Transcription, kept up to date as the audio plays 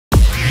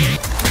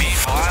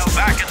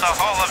the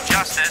Hall of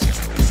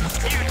Justice,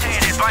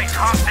 mutated by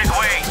cosmic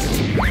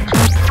waves.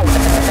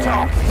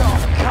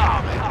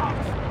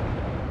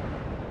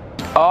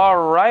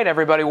 All right,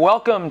 everybody,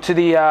 welcome to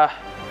the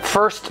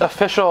first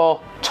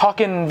official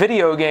Talkin'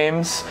 Video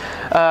Games.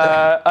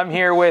 I'm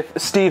here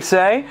with Steve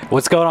Say.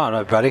 What's going on,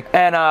 everybody?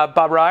 And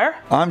Bob Reyer.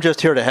 I'm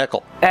just here to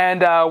heckle.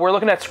 And we're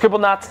looking at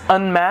Scribblenauts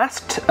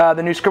Unmasked,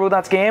 the new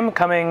Scribblenauts game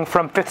coming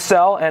from Fifth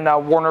Cell and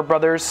Warner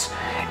Brothers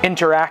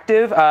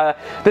Interactive.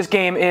 This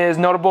game is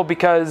notable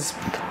because,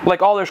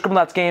 like all their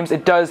Scribblenauts games,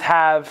 it does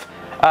have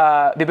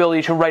the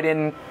ability to write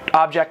in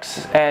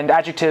objects and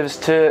adjectives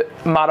to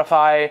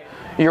modify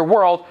your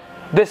world.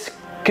 This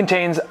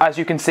contains, as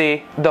you can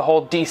see, the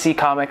whole DC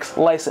Comics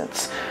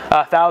license.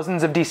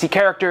 Thousands of DC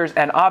characters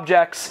and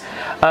objects,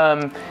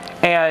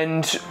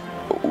 and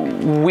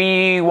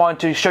we want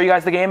to show you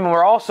guys the game, and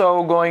we're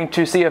also going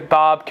to see if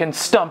Bob can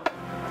stump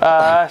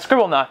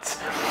Scribblenauts.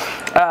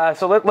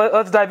 So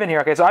let's dive in here.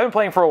 Okay, so I've been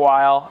playing for a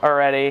while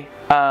already.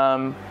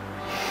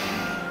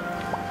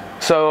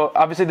 So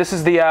obviously this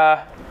is the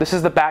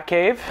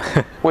Batcave,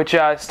 which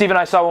Steve and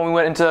I saw when we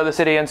went into the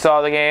city and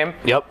saw the game.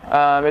 Yep.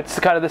 It's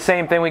kind of the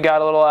same thing. We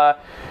got a little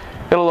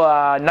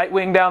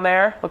Nightwing down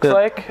there, looks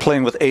like.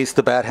 Playing with Ace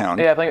the Bat Hound.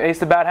 Yeah, playing with Ace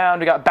the Bat Hound.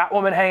 We got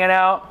Batwoman hanging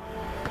out.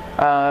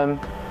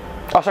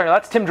 Oh, sorry, no,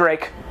 that's Tim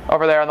Drake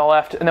over there on the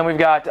left. And then we've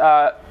got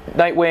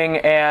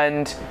Nightwing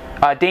and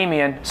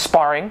Damian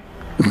sparring.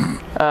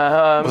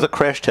 With a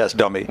crash test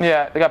dummy.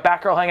 Yeah, they got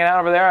Batgirl hanging out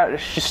over there.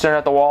 She's staring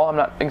at the wall. I'm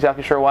not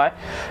exactly sure why.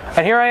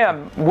 And here I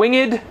am,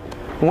 Winged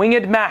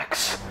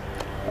Max.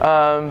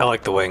 I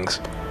like the wings.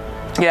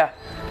 Yeah,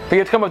 you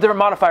get to come up with different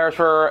modifiers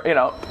for, you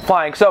know,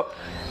 flying. So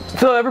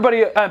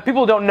everybody,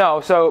 people don't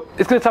know, so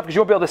it's gonna be tough because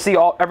you won't be able to see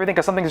everything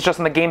because something is just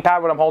on the gamepad,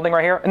 what I'm holding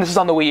right here, and this is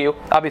on the Wii U,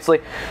 obviously.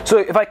 So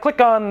if I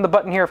click on the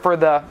button here for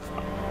the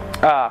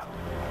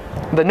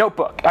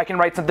notebook, I can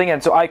write something in.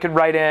 So I could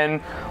write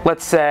in,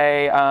 let's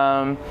say,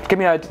 give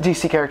me a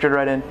DC character to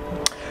write in.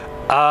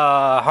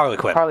 Harley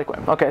Quinn. Harley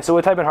Quinn. Okay, so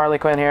we'll type in Harley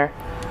Quinn here.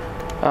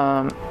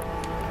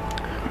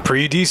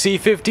 Pre-DC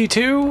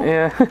 52?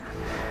 Yeah.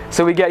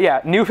 So we get,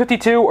 yeah, new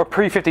 52 or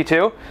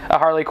pre-52.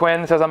 Harley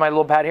Quinn says on my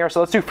little pad here, so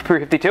let's do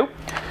pre-52.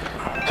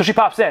 So she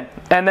pops in,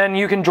 and then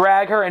you can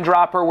drag her and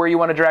drop her where you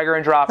want to drag her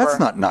and drop her. That's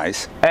not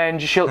nice. And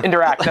she'll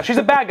interact. Now, she's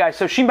a bad guy,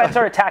 so she might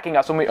start attacking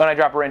us when I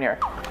drop her in here.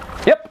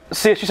 Yep,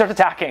 see, she starts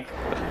attacking.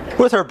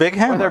 With her big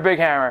hammer. With her big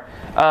hammer.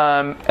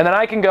 And then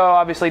I can go,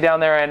 obviously, down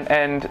there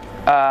and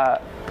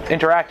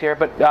interact here,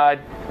 but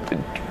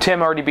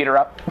Tim already beat her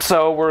up,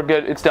 so we're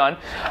good, it's done.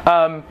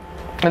 And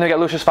then we got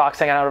Lucius Fox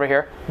hanging out over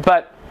here.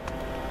 But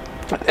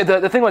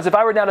the thing was, if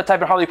I were now to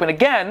type in Harley Quinn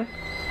again,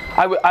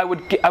 I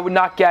would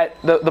not get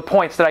the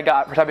points that I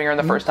got for typing her in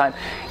the first time.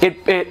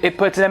 It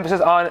puts an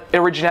emphasis on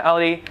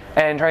originality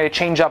and trying to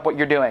change up what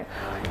you're doing.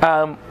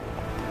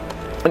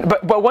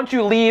 But once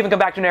you leave and come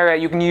back to an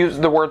area, you can use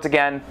the words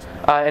again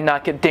and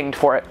not get dinged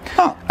for it.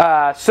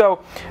 Huh.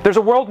 So there's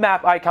a world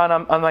map icon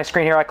on my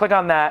screen here. I click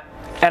on that,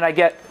 and I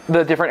get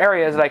the different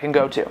areas that I can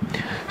go to.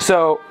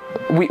 So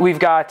we've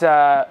got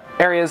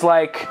areas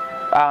like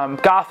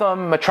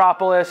Gotham,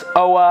 Metropolis,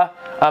 Oa.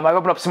 I've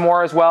opened up some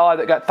more as well.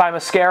 I've got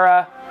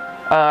Themyscira,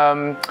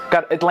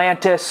 got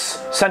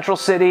Atlantis, Central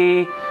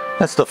City.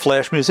 That's the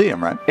Flash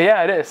Museum, right?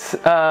 Yeah, it is.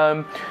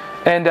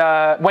 And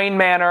Wayne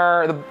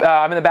Manor.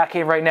 I'm in the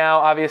Batcave right now,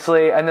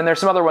 obviously. And then there's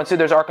some other ones too.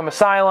 There's Arkham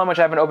Asylum, which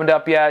I haven't opened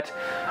up yet.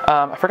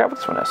 I forgot what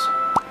this one is.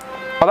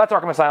 Oh, that's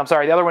Arkham Asylum.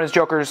 Sorry, the other one is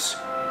Joker's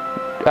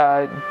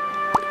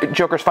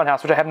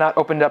Funhouse, which I have not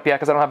opened up yet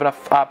because I don't have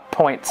enough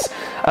points.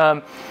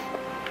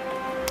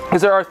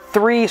 Because there are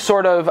three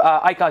sort of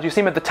icons. You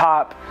see them at the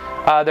top.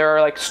 There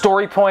are like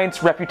story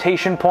points,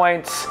 reputation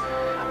points,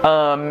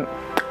 and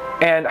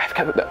I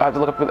have to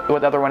look up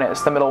what the other one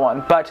is, the middle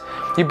one. But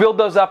you build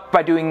those up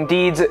by doing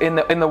deeds in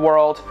the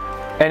world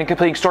and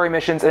completing story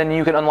missions, and then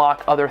you can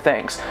unlock other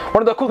things.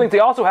 One of the cool things they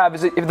also have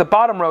is if the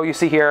bottom row you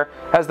see here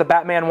has the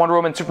Batman, Wonder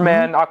Woman,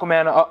 Superman,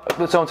 Aquaman,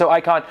 so-and-so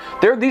icon.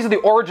 These are the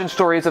origin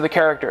stories of the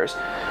characters.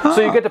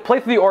 So you get to play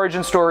through the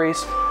origin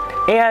stories,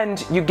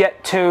 and you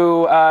get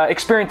to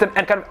experience them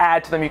and kind of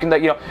add to them. You can,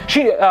 you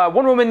know,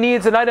 Wonder Woman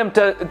needs an item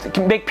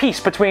to make peace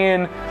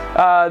between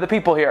the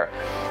people here.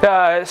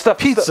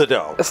 Pizza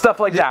dough. Stuff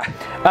like that.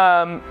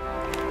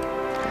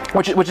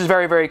 Which is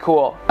very, very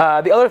cool.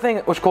 The other thing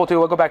which is cool too,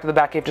 we'll go back to the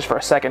Batcave just for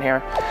a second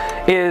here,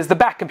 is the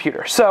Bat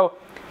Computer. So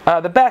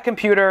the Bat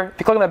Computer, if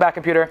you click on the Bat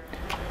Computer,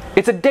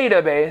 it's a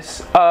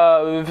database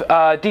of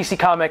DC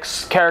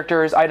Comics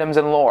characters, items,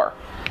 and lore.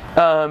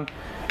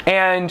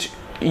 And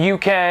you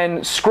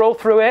can scroll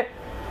through it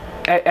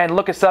and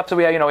look at stuff. So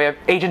we have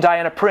Agent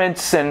Diana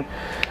Prince and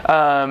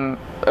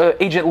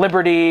Agent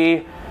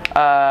Liberty,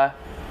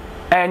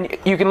 and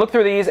you can look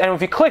through these. And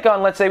if you click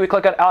on, let's say we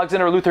click on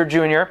Alexander Luthor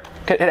Jr.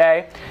 hit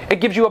A,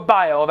 it gives you a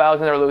bio of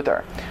Alexander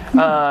Luthor.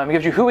 It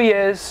gives you who he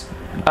is,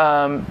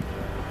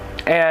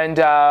 And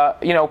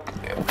you know,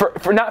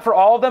 for not for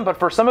all of them, but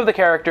for some of the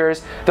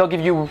characters, they'll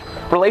give you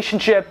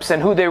relationships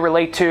and who they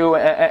relate to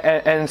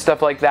and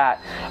stuff like that.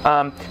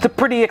 It's a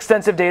pretty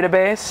extensive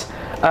database,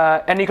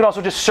 and you can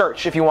also just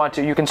search if you want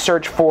to. You can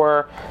search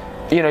for,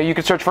 you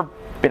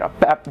know,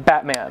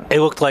 Batman. It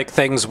looked like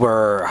things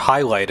were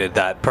highlighted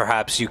that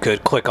perhaps you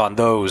could click on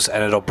those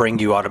and it'll bring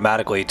you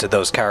automatically to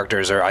those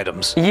characters or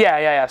items.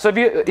 Yeah. So if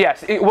you,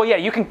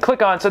 you can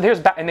click on. So here's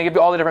and they give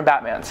you all the different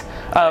Batmans.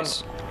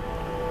 Nice.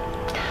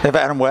 They have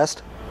Adam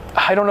West?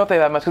 I don't know if they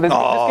have much. This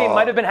game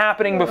might have been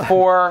happening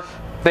before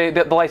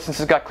the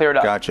licenses got cleared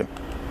up. Gotcha.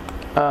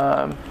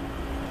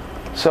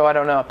 So I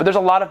don't know, but there's a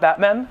lot of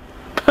Batman.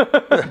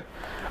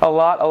 a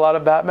lot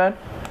of Batman.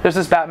 There's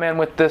this Batman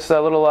with this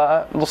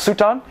little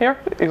suit on here.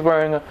 He's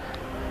wearing a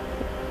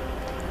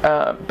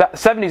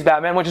 70s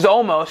Batman, which is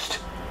almost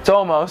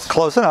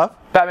Close enough.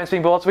 Batman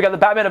speaking bullets. We got the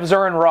Batman of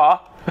Zur and Raw,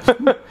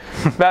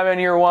 Batman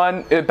Year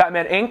One,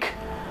 Batman Inc.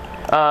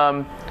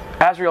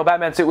 Azrael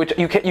Batman suit, which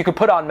you could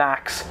put on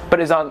Max, but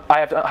is on.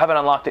 I haven't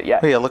unlocked it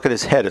yet. Yeah, look at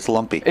his head; it's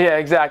lumpy. Yeah,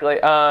 exactly.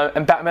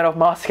 And Batman of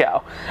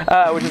Moscow,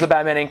 which is a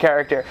Batman Inc.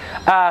 character.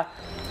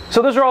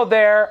 So those are all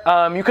there.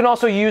 You can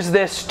also use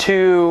this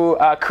to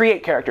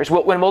create characters.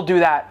 We'll do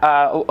that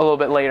a little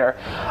bit later.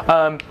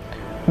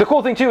 The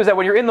cool thing too is that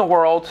when you're in the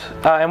world,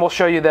 and we'll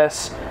show you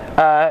this.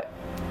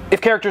 If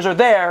characters are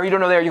there, you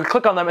don't know there, you can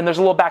click on them and there's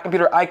a little back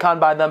computer icon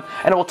by them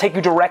and it will take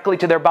you directly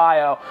to their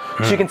bio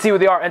so you can see who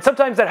they are. And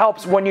sometimes that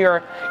helps when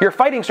you're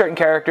fighting certain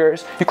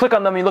characters. You click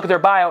on them, you look at their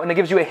bio, and it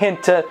gives you a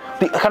hint to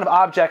the kind of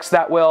objects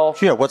that will...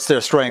 Yeah, what's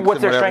their strength? What's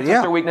their strengths,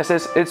 what's their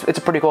weaknesses. It's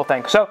a pretty cool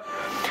thing. So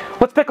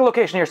let's pick a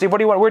location here, Steve. Where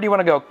do you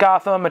want to go?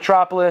 Gotham,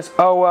 Metropolis,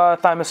 Oa,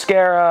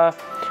 Themyscira.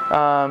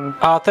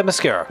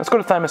 Themyscira. Let's go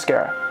to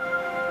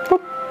Themyscira.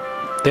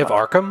 Boop. They have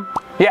Arkham?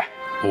 Yeah.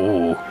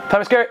 Ooh.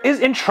 Themyscira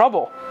is in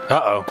trouble.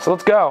 Uh-oh. So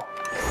let's go.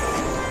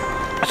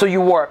 So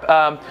you warp.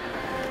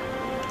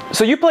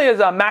 So you play as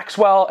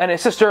Maxwell and his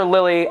sister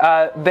Lily.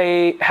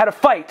 They had a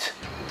fight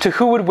to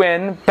who would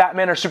win,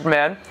 Batman or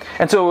Superman.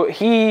 And so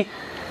he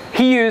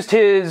used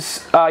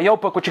his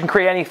notebook, which you can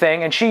create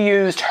anything, and she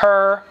used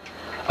her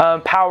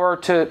power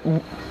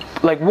to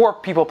like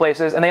warp people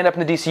places, and they end up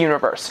in the DC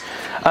universe.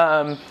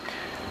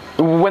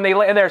 When they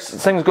land there,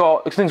 things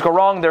go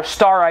wrong. Their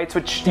starites,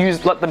 which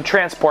let them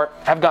transport,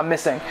 have gone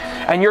missing,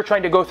 and you're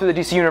trying to go through the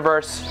DC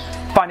universe,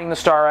 finding the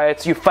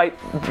starites. You fight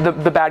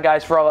the bad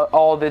guys for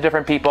all the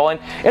different people,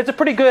 and it's a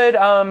pretty good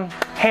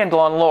handle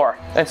on lore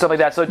and stuff like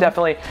that. So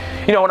definitely,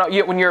 you know,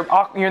 when you're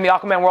in the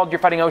Aquaman world, you're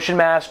fighting Ocean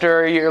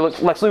Master, you're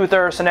Lex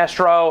Luthor,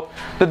 Sinestro,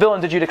 the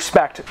villains that you'd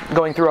expect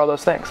going through all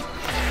those things.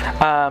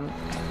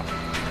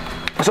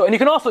 So, and you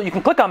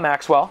can click on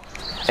Maxwell,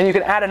 and you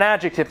can add an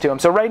adjective to him.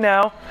 So right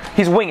now,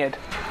 he's winged,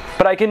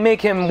 but I can make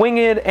him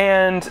winged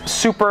and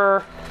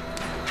super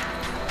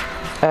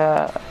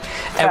fast.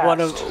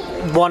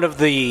 And one of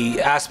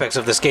the aspects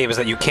of this game is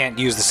that you can't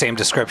use the same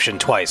description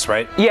twice,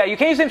 right? Yeah, you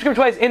can't use the same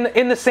description twice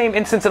in the same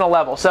instance in a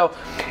level. So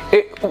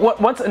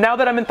now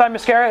that I'm in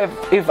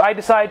Themyscira, if I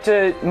decide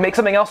to make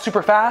something else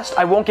super fast,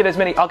 I won't get as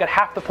many. I'll get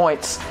half the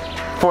points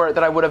for it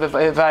that I would have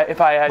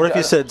if I had. What if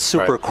you said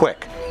super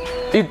quick?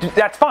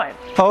 That's fine.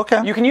 Oh,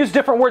 okay. You can use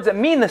different words that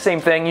mean the same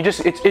thing.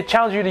 It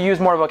challenges you to use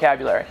more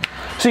vocabulary.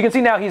 So you can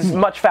see now he's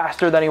much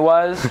faster than he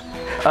was.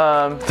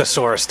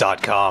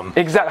 Thesaurus.com.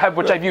 Exactly,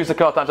 which I've used a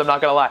couple times. I'm not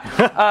gonna lie.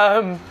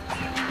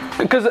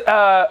 Because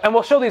and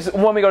we'll show these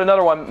when we go to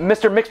another one.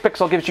 Mr.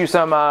 Mixpixel gives you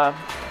some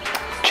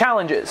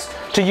challenges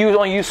to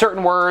only use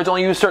certain words,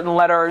 only use certain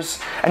letters,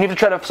 and you have to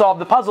try to solve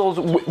the puzzles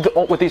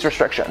with these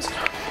restrictions.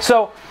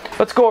 So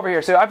let's go over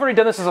here. So I've already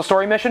done this as a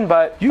story mission,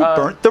 but you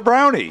burnt the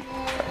brownie.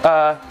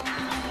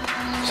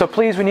 So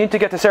please, we need to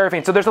get to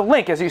Seraphine. So there's a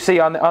link, as you see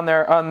on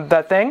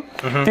that thing.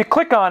 Mm-hmm. If you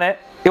click on it,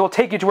 it will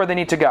take you to where they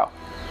need to go.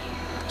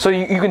 So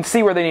you can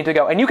see where they need to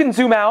go, and you can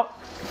zoom out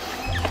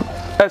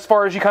as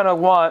far as you kind of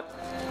want.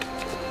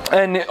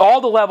 And all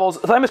the levels,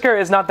 Themyscira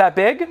is not that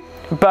big,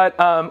 but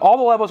all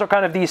the levels are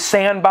kind of these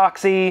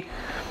sandboxy,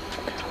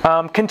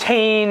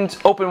 contained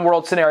open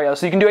world scenarios.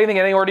 So you can do anything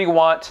in any order you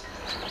want.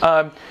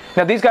 Now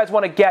these guys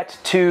want to get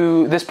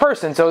to this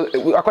person,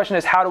 so our question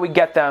is, how do we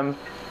get them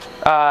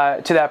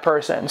to that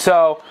person?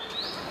 So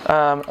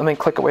let me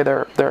click away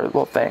their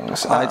little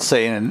things. I'd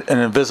say an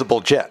invisible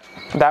jet.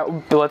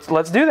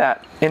 Let's do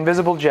that.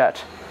 Invisible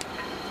jet.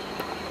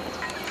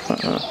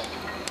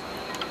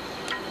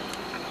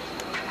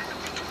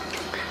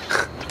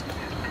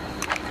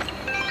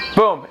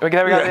 Boom. We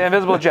got the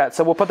invisible jet.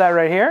 So we'll put that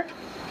right here.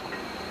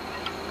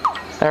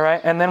 All right,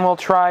 and then we'll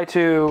try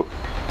to.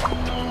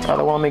 Oh,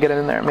 they won't let me get it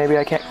in there. Maybe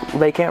I can't.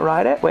 They can't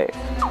ride it. Wait.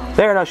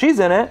 There. No, she's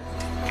in it.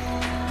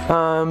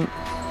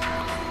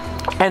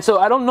 And so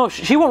I don't know.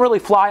 She won't really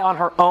fly on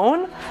her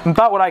own.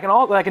 But what I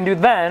can do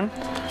then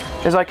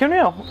is I can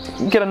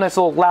get a nice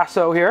little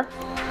lasso here,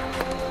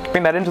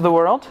 bring that into the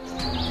world,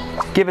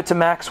 give it to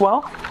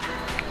Maxwell,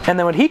 and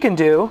then what he can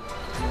do.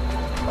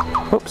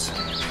 Oops.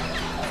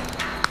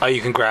 Oh,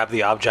 you can grab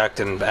the object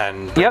and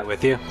bring it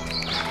with you.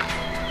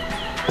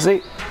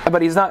 See,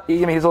 but he's not. I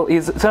mean,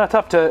 it's not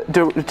tough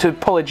to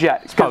pull a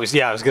jet. Probably,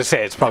 yeah, I was gonna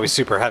say it's probably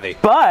super heavy.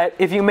 But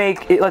if you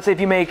make, let's say, if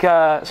you make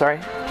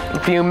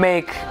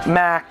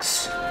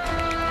Max,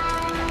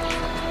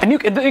 and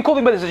the cool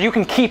thing about this is you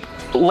can keep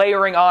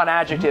layering on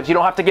adjectives. You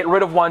don't have to get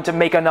rid of one to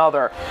make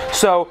another.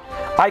 So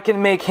I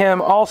can make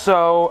him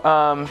also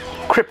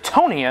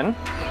Kryptonian.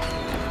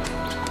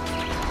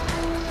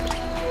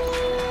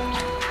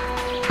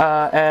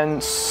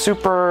 And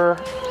super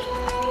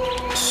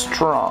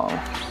strong.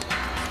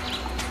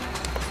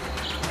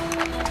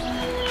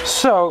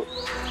 So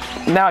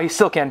now he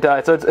still can't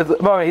die. So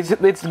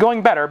it's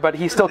going better, but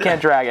he still can't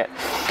drag it.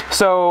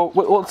 So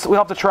we'll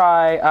have to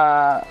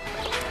try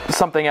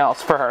something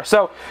else for her.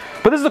 So,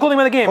 but this is the cool thing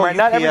about the game, right?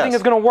 Not everything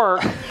is going to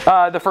work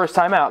the first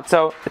time out.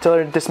 So it's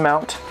a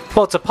dismount.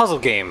 Well, it's a puzzle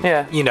game.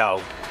 Yeah. You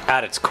know,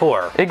 at its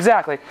core.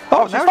 Exactly.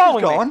 Oh, she's now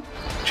following she's going. me.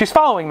 She's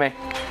following me.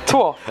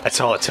 Cool. That's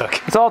all it took.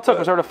 That's all it took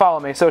was her to follow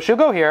me. So she'll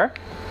go here,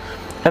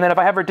 and then if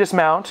I have her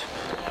dismount,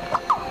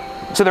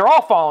 so they're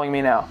all following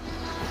me now.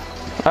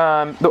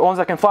 The ones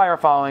that can fly are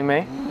following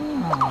me.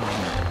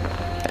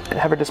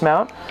 Have her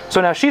dismount.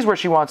 So now she's where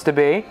she wants to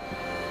be.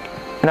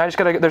 And I just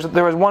gotta.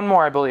 There was one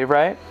more, I believe,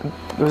 right?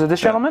 Was it this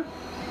gentleman?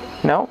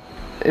 No,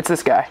 it's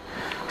this guy.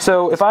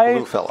 So if I.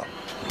 Blue fella.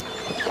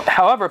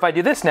 However, if I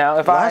do this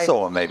now,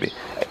 Lasso him, maybe.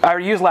 I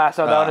already used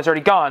lasso though, and it's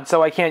already gone,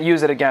 so I can't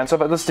use it again. So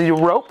let's do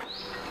rope,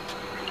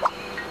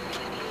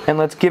 and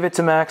let's give it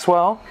to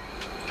Maxwell,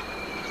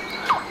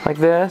 like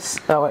this.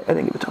 Oh, wait, I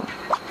didn't give it to him.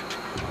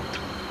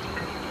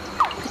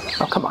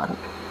 Oh, come on.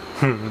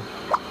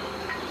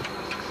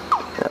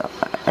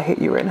 I hate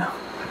you right now.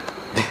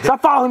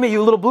 Stop following me,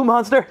 you little blue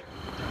monster.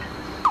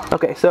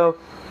 Okay, so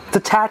it's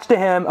attached to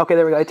him. Okay,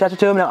 there we go. I attach it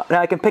to him. Now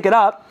I can pick it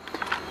up,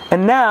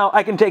 and now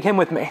I can take him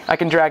with me. I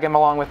can drag him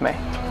along with me.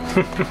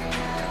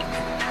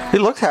 He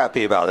looks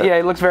happy about it. Yeah,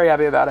 he looks very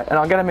happy about it. And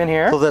I'll get him in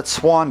here. So that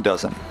Swan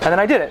doesn't. And then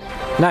I did it.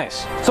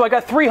 Nice. So I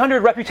got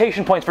 300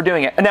 reputation points for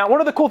doing it. And now, one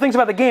of the cool things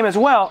about the game as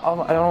well.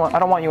 Oh, I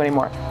don't want you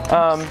anymore.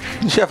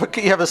 You have a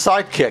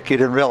sidekick. You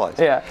didn't realize.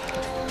 Yeah.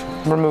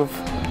 Remove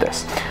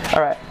this.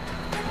 All right.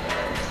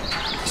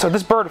 So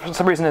this bird, for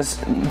some reason, is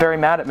very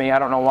mad at me. I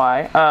don't know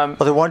why. Well,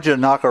 they wanted you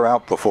to knock her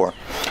out before.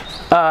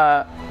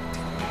 Oh,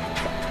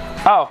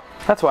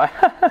 that's why.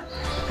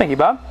 Thank you,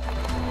 Bob.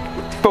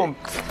 Boom.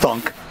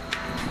 Thunk.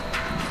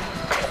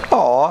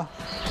 Aw.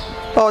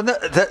 Oh, no,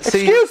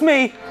 see. Excuse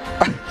me.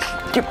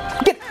 Get.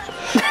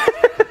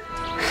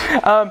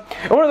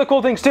 One of the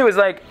cool things too is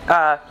like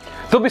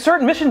there'll be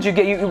certain missions you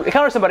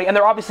encounter somebody and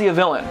they're obviously a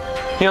villain.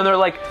 You know, they're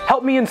like,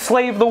 help me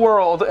enslave the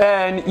world,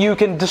 and you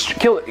can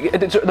kill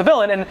the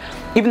villain. And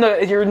even though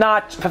you're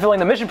not fulfilling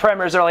the mission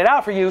parameters that are laid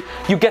out for you,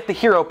 you get the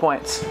hero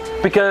points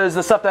because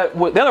the stuff that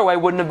the other way you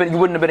wouldn't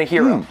have been a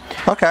hero.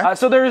 Okay.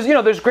 So there's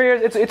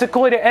great. It's a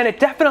cool idea, and it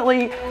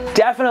definitely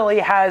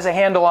has a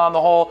handle on the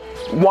whole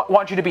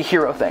want you to be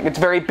hero thing. It's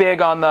very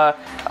big on the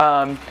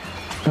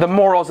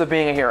morals of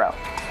being a hero.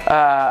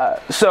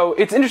 So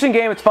it's an interesting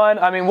game. It's fun.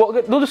 I mean, we'll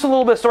do just a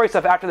little bit of story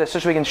stuff after this,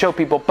 just so we can show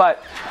people.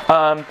 But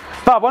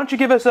Bob, why don't you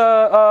give us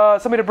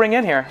somebody to bring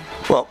in here?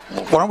 Well,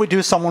 why don't we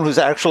do someone who's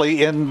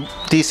actually in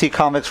DC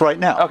Comics right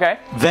now? Okay.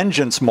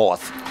 Vengeance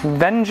Moth.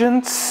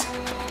 Vengeance.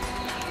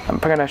 I'm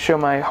going to show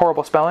my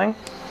horrible spelling.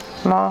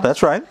 Moth.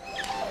 That's right.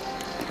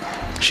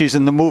 She's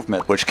in The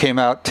Movement, which came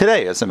out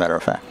today, as a matter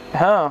of fact.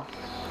 Oh.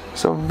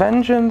 So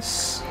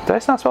Vengeance. Did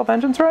I not spell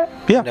Vengeance right?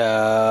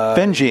 Yeah.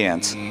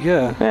 Vengeance.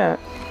 Yeah. Yeah.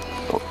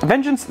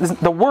 Vengeance.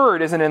 The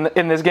word isn't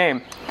in this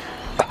game.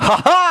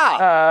 Ha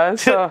ha!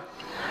 So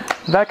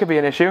that could be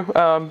an issue.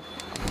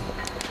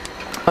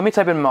 Let me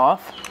type in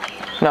moth.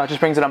 No, it just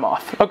brings it up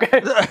moth.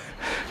 Okay.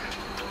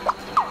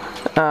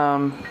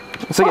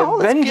 So yeah,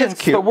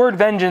 vengeance. The word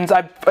vengeance.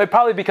 I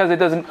probably because it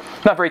doesn't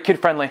not very kid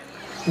friendly.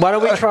 Why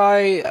don't we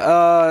try?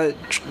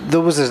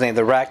 What was his name?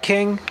 The Rat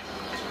King,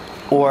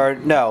 or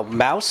no,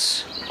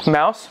 Mouse?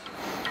 Mouse.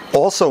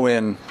 Also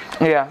in.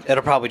 Yeah.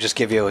 It'll probably just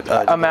give you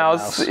a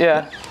mouse.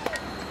 Yeah.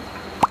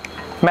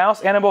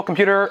 Mouse, animal,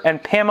 computer,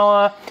 and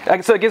Pamela.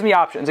 So it gives me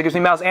options. It gives me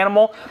mouse,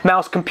 animal,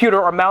 mouse,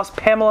 computer, or mouse,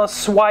 Pamela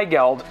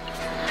Swigeld.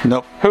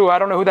 Nope. Who? I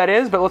don't know who that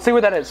is, but let's see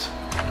what that is.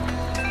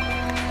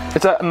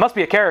 It must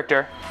be a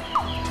character.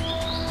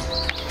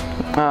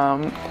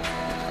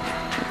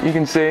 You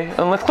can see.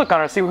 And let's click on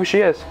her, see who she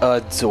is.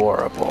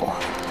 Adorable.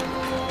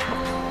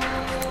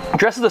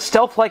 Dressed as a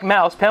stealth-like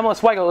mouse, Pamela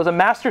Swigeld is a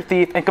master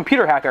thief and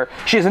computer hacker.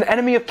 She is an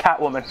enemy of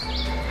Catwoman.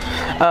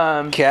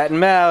 Cat and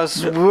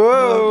mouse.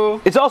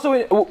 Whoa. It's also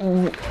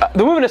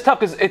the movement is tough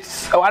because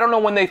it's. I don't know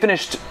when they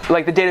finished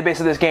like the database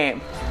of this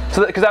game.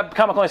 So because that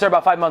comic only started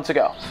about 5 months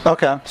ago.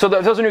 Okay. So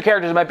those are new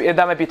characters.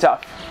 That might be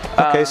tough.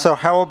 Okay. So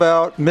how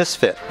about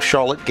Misfit?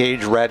 Charlotte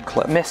Gage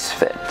Radcliffe.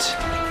 Misfit.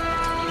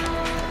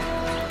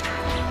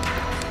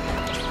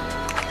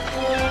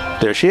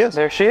 There she is.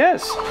 There she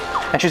is,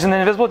 and she's in the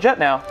invisible jet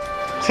now.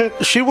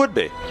 She would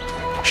be.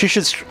 She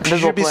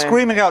should be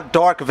screaming out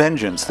dark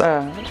vengeance,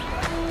 though.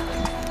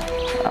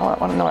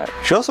 want to know it.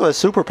 She also has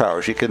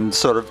superpowers. She can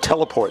sort of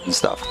teleport and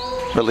stuff.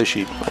 Or at least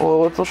she...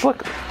 Well, let's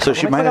look. So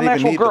she might not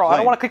even need the girl. I plane.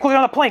 don't want to click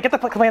on the plane. Get the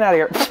plane out of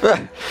here.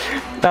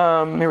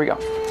 Here we go.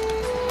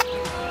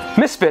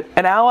 Misfit,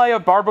 an ally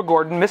of Barbara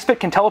Gordon, Misfit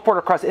can teleport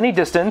across any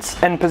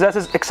distance and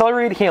possesses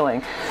accelerated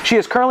healing. She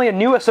is currently a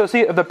new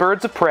associate of the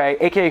Birds of Prey,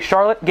 aka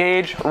Charlotte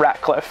Gage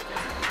Ratcliffe.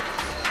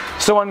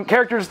 So on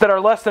characters that are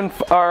less than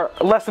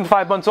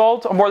 5 months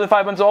old, or more than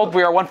 5 months old,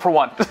 we are 1 for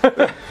 1.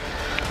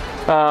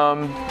 All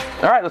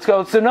right, let's go.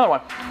 Let's do another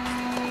one.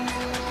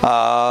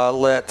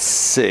 Let's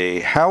see.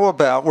 How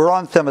about, we're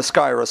on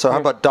Themyscira, so how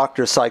about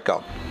Dr.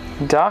 Psycho?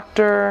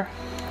 Dr.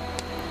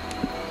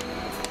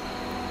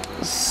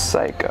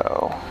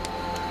 Psycho.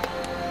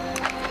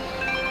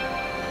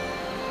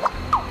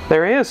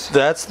 There he is.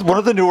 That's one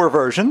of the newer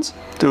versions.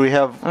 Do we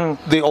have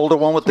the older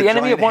one with the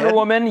enemy giant of Wonder head?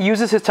 Woman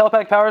uses his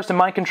telepathic powers to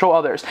mind control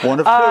others.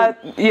 One of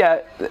two?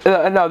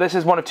 No, this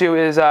is one of two.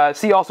 Is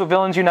see also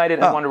Villains United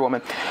and Wonder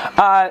Woman.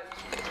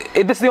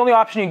 This is the only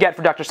option you get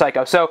for Dr.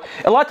 Psycho. So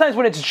a lot of times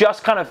when it's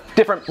just kind of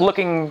different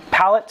looking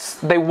palettes,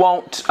 they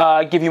won't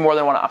give you more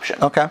than one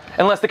option. Okay.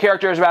 Unless the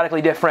character is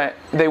radically different,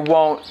 they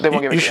won't give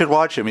it. You should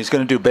watch him. He's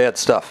going to do bad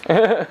stuff.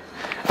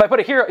 If I put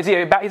a hero, he's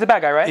a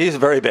bad guy, right? He's a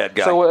very bad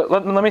guy. So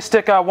let me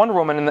stick Wonder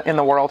Woman in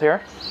the world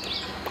here,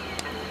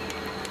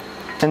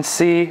 and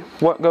see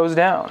what goes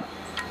down.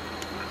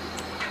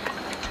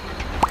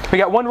 We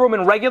got Wonder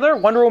Woman Regular,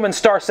 Wonder Woman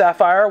Star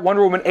Sapphire,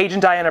 Wonder Woman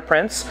Agent Diana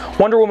Prince,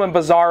 Wonder Woman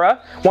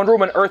Bizarra, Wonder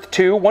Woman Earth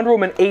 2, Wonder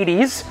Woman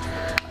 80s.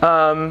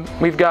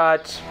 We've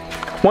got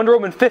Wonder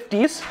Woman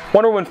 50s,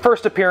 Wonder Woman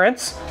First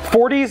Appearance,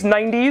 40s,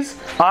 90s,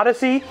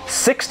 Odyssey,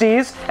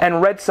 60s,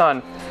 and Red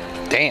Sun.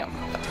 Damn.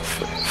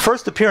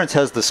 First Appearance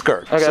has the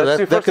skirt, Okay, so let's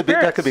do that First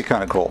could be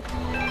kind of cool.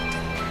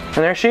 And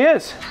there she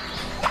is.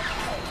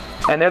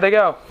 And there they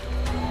go.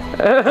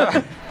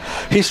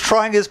 He's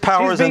trying his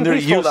powers and they're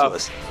peaceful,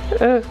 useless.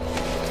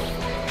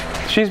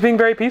 She's being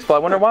very peaceful. I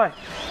wonder why.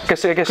 I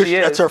guess she is.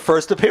 That's her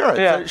first appearance.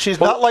 Yeah. She's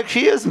not like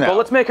she is now. Well,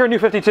 let's make her New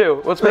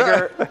 52. Let's make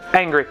her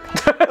angry.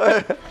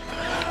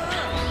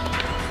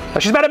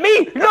 She's mad at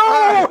me!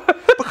 No!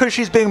 Because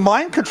she's being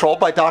mind controlled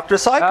by Dr.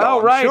 Psycho.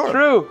 Oh, right, sure.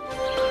 true.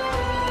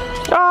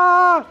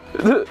 Ah!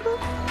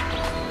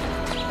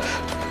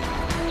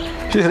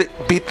 She's going to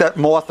beat that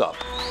moth up.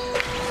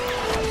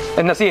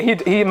 And now see,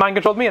 he mind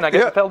controlled me, and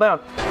I fell down.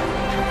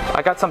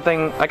 I got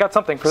something for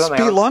them.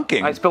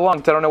 Spelunking. I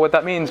spelunked. I don't know what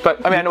that means,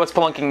 but I mean I know what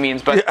spelunking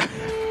means, but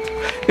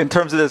in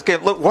terms of this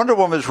game, look, Wonder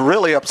Woman's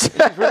really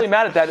upset. she's really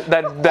mad at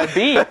that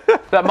bee,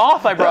 that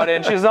moth I brought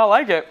in. She does not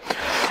like it.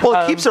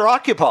 Well, it keeps her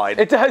occupied.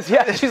 It does,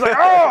 yeah. She's like,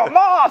 oh,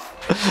 moth.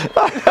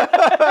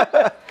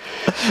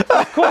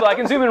 Cool. Though. I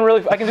can zoom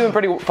in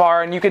pretty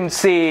far, and you can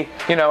see,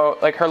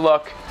 like her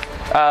look.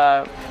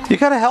 You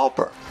got to help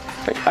her.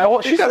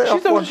 She's trying.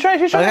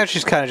 I think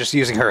she's kind of just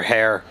using her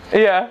hair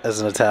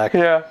as an attack.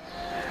 Yeah.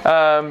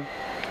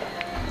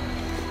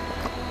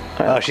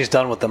 Oh, she's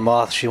done with the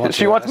moth. She wants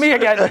me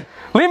again.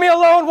 Leave me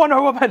alone, Wonder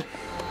Woman.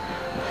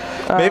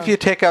 Maybe you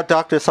take out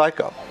Dr.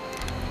 Psycho.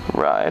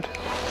 Right.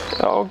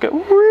 Oh,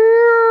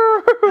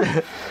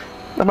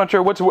 I'm not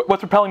sure what's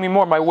repelling me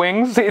more, my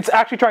wings. It's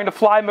actually trying to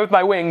fly with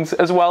my wings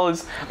as well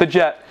as the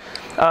jet.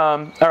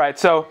 All right,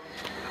 so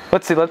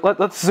let's see.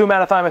 Let's zoom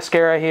out of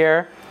Themyscira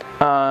here.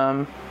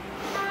 Arkham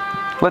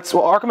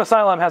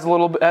Asylum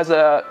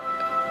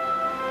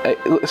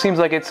it seems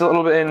like it's a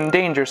little bit in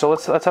danger, so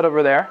let's head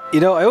over there. I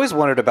always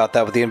wondered about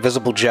that with the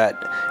invisible jet.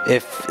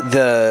 If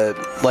the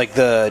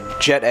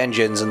jet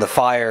engines and the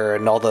fire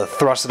and all the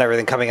thrust and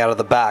everything coming out of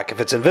the back,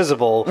 if it's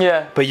invisible,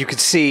 but you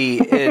could see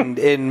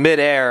in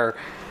midair,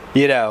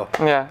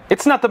 Yeah,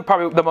 it's not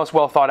probably the most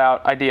well thought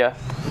out idea.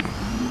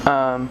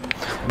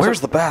 Where's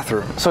the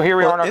bathroom? So here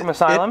we are in Arkham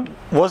Asylum.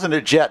 It wasn't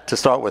a jet to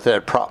start with. It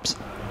had props.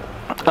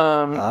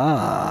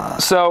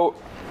 So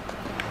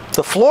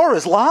the floor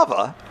is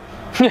lava.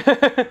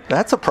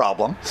 That's a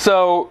problem.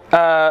 So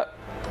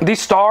these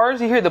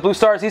stars, you hear the blue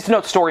stars, these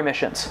denote story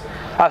missions.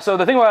 So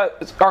the thing about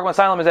Arkham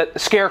Asylum is that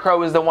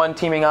Scarecrow is the one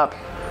teaming up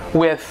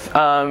with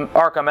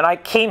Arkham. And I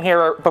came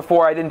here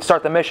before I didn't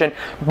start the mission.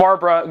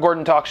 Barbara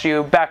Gordon talks to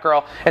you,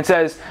 Batgirl, and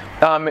says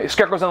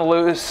Scarecrow's on the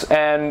loose,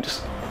 and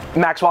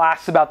Maxwell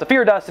asks about the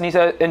fear dust,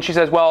 and she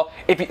says, well,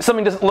 if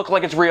something doesn't look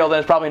like it's real, then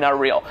it's probably not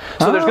real.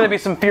 So there's going to be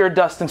some fear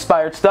dust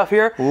inspired stuff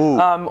here.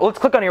 Let's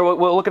click on here.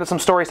 We'll look at some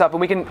story stuff,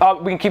 and we can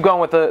keep going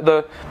with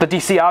the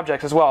DC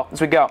objects as well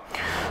as we go.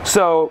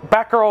 So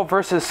Batgirl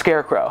versus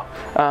Scarecrow,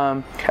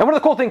 and one of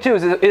the cool things too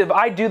is if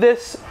I do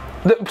this.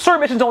 The story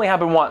missions only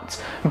happen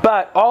once,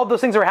 but all of those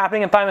things that are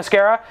happening in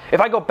Themyscira,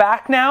 if I go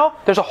back now,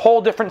 there's a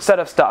whole different set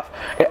of stuff.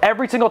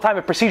 Every single time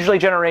it procedurally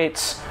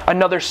generates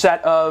another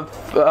set of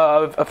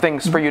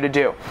things for you to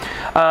do.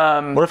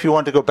 What if you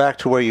wanted to go back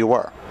to where you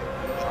were?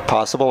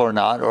 Possible or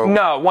not? Or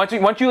no, once you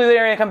leave the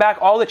area and come back,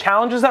 all the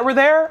challenges that were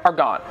there are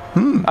gone.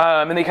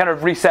 And they kind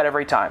of reset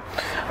every time.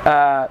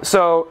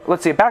 So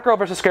let's see, Batgirl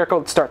versus Scarecrow,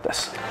 let's start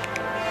this.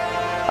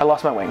 I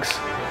lost my wings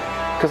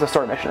because the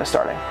story mission is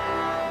starting.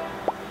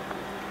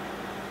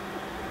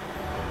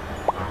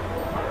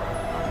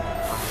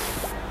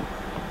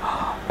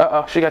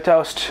 Uh-oh, she got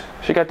toast.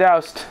 She got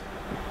doused.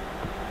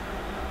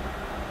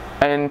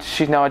 And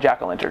she's now a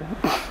jack-o'-lantern.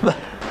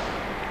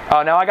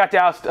 Oh, now I got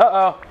doused.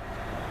 Uh-oh.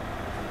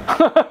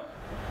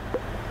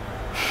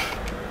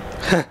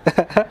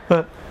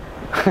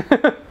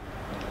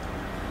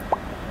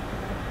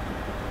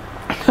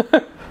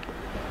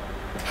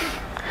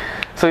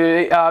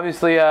 So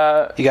obviously, you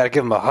gotta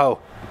give him a hoe.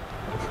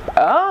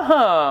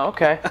 Oh,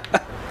 okay.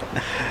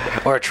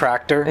 Or a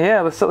tractor.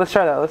 Yeah, let's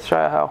try that. Let's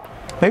try a hoe.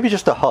 Maybe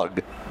just a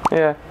hug.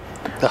 Yeah.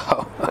 A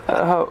hoe.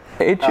 A hoe.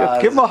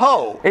 H-O. Give him a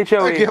hoe.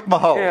 H-O-E. Give him a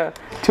hoe. Yeah.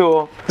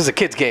 Tool. This is a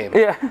kid's game.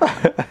 Yeah.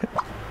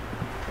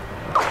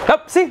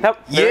 Oh, see? Oh,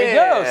 there you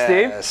go,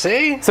 Steve.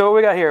 See? So what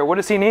we got here? What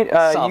does he need?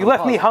 You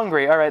left me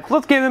hungry. All right,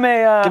 let's give him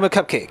a. Give him a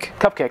cupcake.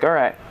 Cupcake. All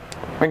right.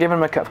 We're giving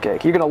him a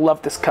cupcake. You're gonna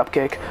love this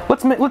cupcake.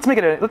 Let's make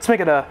it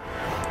a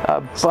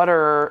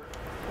butter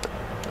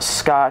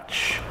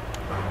scotch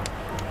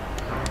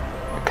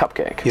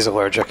cupcake. He's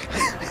allergic.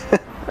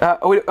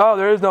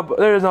 There is no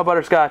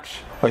butterscotch.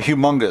 A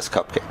humongous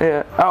cupcake.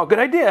 Yeah. Oh, good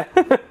idea.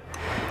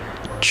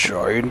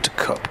 Giant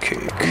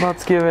cupcake.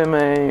 Let's give him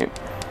a.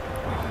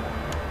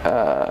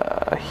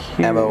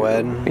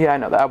 M-O-N? Yeah, I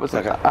know that.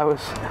 Okay.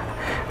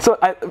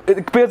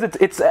 Because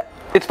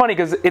it's funny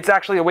because it's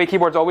actually the way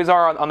keyboards always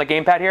are on the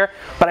gamepad here,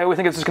 but I always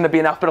think it's just going to be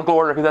in alphabetical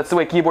order because that's the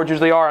way keyboards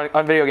usually are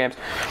on video games.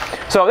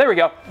 So there we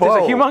go. There's a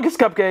humongous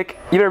cupcake.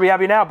 You better be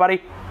happy now,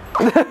 buddy.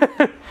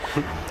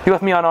 You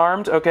left me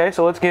unarmed. Okay,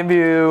 so let's give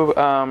you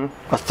a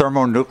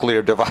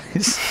thermonuclear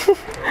device.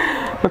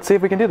 Let's see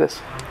if we can do this.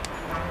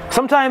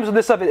 Sometimes with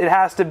this stuff, it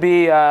has to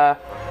be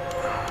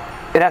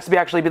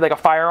actually be like a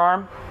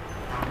firearm.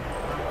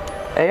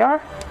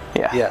 AR?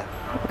 Yeah. Yeah.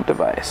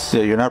 Device.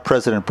 Yeah, you're not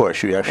President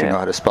Bush. You actually know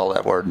how to spell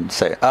that word and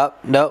say it.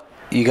 No.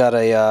 You got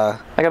a.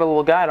 I got a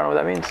little guy. I don't know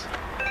what that means.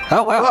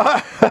 Oh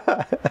wow.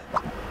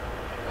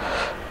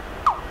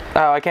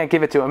 Oh, I can't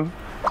give it to him.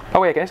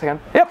 Oh wait, yes I can.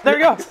 Yep, there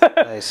he goes.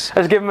 Nice.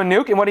 Let's give him a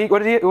nuke. And what is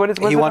he?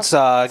 He wants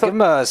give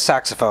him a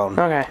saxophone.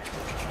 Okay.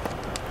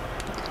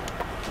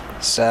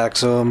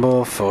 Saxophone.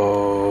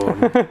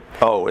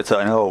 Oh, it's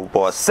an O,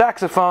 boss.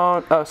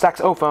 Saxophone. Oh,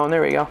 saxophone.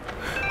 There we go.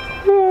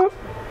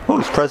 Oh,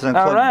 it's President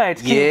Clinton. All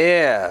right.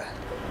 Yeah.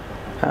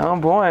 Oh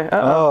boy.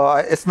 Oh,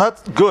 it's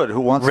not good.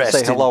 Who wants Rest to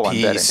say hello? in I'm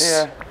betting. peace.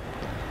 Yeah.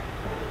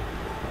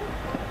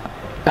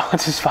 Oh,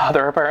 it's his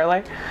father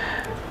apparently.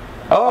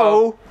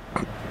 Oh.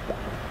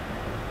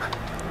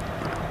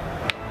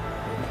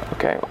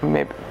 Okay,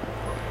 maybe.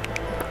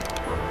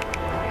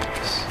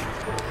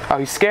 Oh,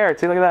 he's scared.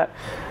 See, look at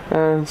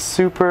that.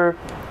 Super.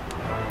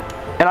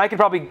 And I could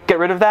probably get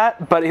rid of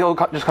that, but he'll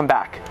just come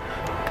back.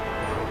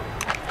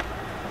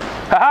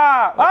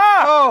 Ha-ha!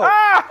 Ah! Oh.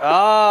 Ah!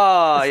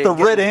 Oh, It's the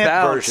red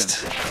ant version.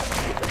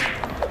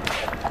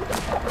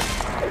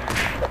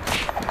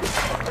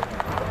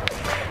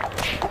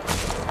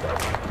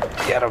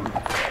 Get him.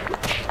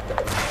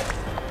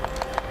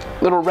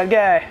 Little red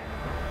guy.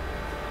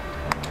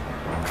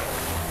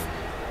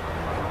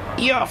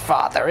 Your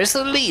father is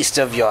the least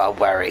of your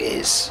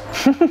worries.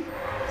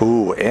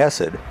 Ooh,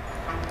 acid.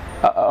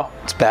 Uh-oh.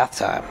 It's bath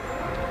time.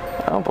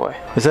 Oh boy.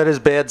 Is that his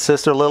bad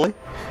sister, Lily?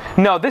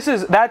 No, there's a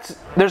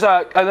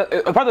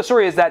part of the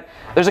story is that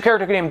there's a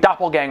character named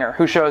Doppelganger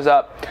who shows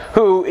up,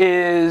 who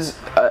is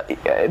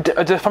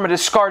from a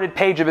discarded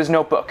page of his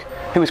notebook.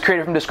 He was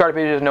created from discarded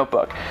page of his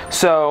notebook.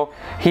 So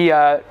he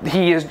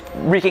is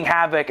wreaking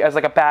havoc as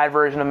like a bad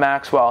version of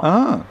Maxwell.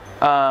 Oh.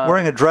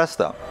 Wearing a dress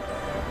though.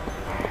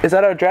 Is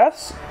that a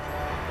dress?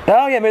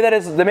 Oh yeah, maybe that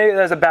is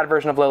a bad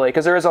version of Lily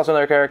because there is also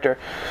another character.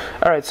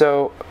 All right,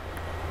 so.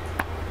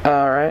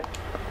 All right.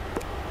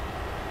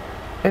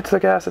 It's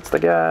the gas, it's the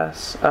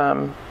gas.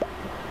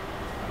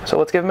 So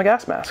let's give him a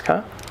gas mask,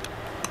 huh?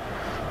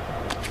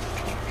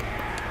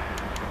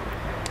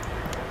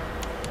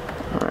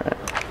 Alright.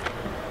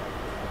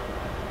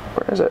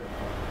 Where is it?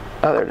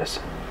 Oh, there it is.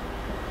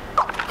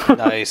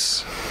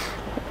 Nice.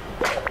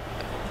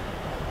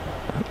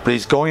 But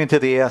he's going into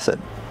the acid.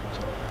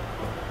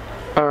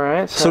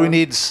 Alright, So he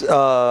needs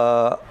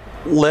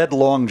lead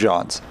long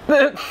johns.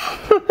 Okay,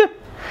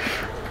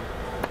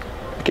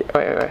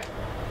 wait.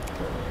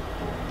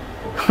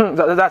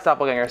 That's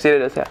Doppelganger. See,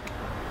 it is, yeah.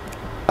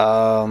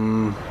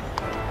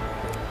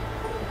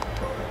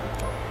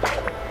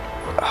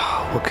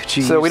 What could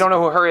you? So we don't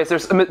know who her is.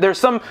 There's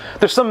some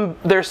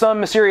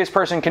mysterious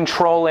person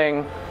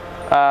controlling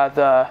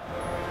the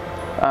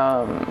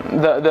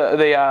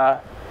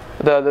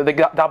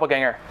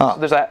Doppelganger. Oh. So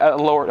there's a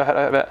lower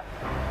a bit.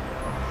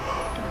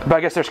 But I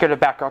guess they're scared of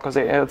Batgirl because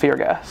they have fear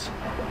gas.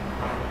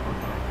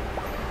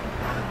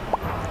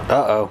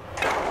 Uh-oh.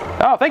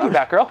 Oh, thank you,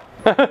 Batgirl.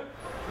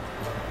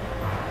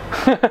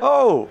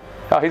 Oh!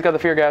 Oh, he's got the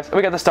fear gas.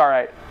 We got the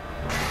Starlight.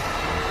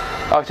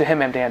 Oh, to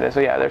him empty-handed. So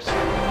yeah, there's.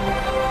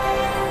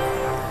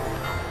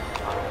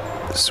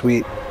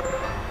 Sweet.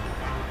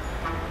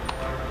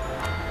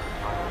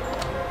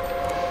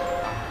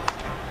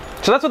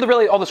 So that's what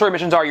really all the story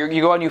missions are.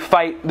 You go and you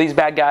fight these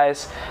bad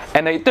guys,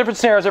 and they different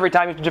scenarios every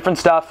time, you do different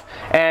stuff,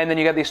 and then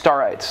you get these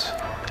Starlights.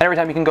 And every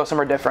time you can go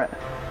somewhere different.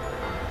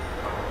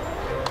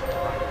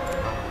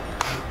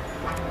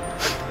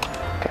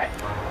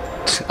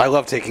 I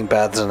love taking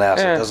baths in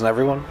acid, doesn't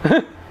everyone?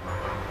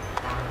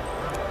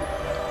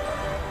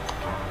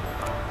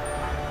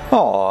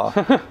 Aw.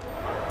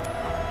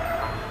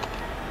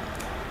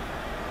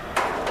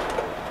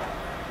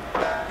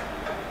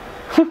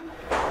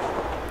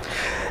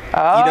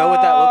 You know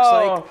what that looks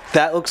like?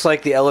 That looks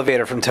like the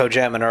elevator from Toe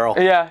Jam and Earl.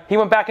 Yeah, he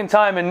went back in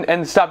time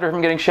and stopped her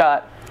from getting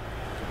shot.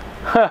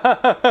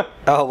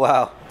 Oh,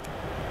 wow.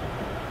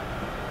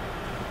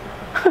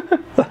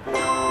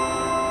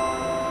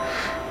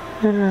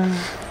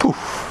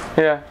 Poof.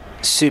 Yeah.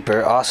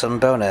 Super awesome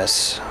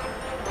bonus. So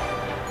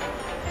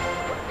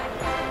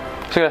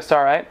we got a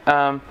star, right?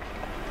 Now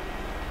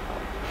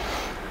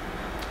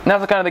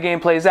the kind of the game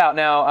plays out.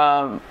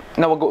 Now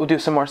we'll do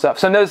some more stuff.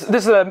 So this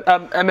is a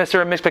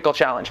Mr. Mispickle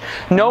challenge.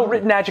 No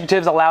written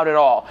adjectives allowed at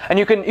all, and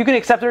you can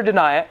accept it or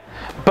deny it.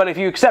 But if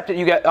you accept it,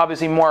 you get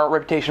obviously more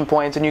reputation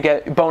points and you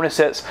get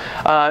bonuses.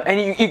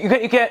 And you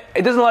can't.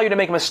 It doesn't allow you to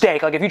make a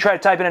mistake. Like if you try to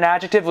type in an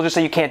adjective, it'll just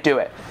say you can't do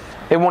it.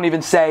 It won't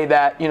even say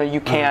that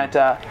you can't.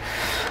 And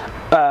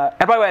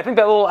by the way, I think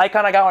that little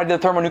icon I got when I did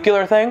the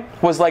thermonuclear thing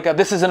was like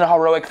this isn't a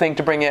heroic thing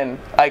to bring in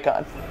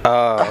icon.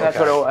 Oh, That's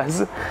what it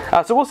was.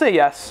 So we'll say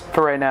yes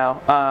for right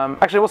now.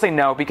 Actually, we'll say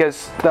no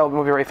because that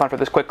will be very fun for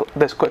this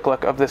quick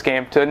look of this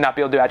game to not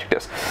be able to do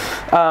adjectives.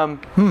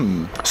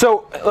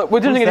 So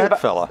what's interesting that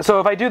about fella? So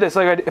if I do this,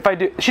 like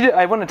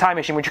I won a time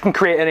machine which you can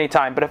create at any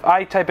time. But if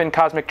I type in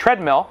cosmic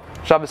treadmill,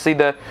 which is obviously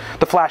the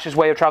Flash's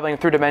way of traveling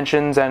through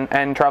dimensions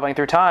and traveling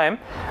through time,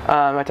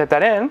 I type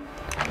that in,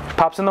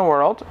 pops in the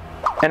world.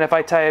 And if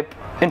I type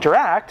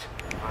interact,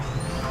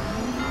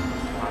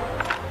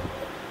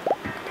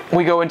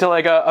 we go into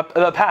like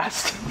the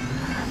past,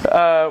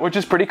 which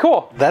is pretty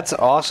cool. That's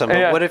awesome.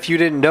 But what if you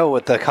didn't know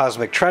what the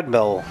cosmic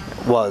treadmill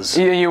was?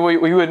 You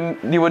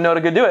wouldn't know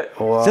to do it.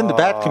 It's in the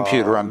bat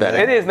computer, I'm betting.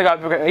 It is in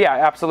the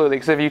yeah, absolutely.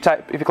 Because if you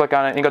click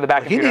on it and you go to the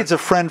back computer, He needs a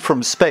friend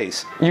from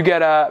space. You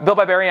get built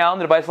by Barry Allen.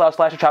 The device allows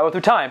Flash to travel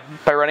through time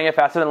by running it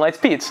faster than light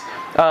speeds.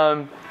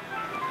 So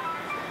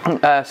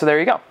there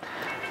you go.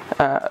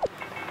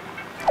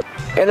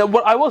 And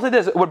what I will say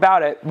this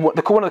about it, one of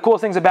the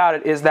coolest things about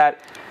it is that,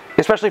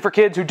 especially for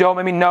kids who don't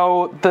maybe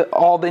know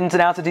all the ins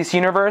and outs of DC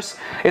Universe,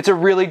 it's a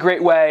really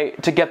great way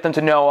to get them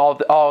to know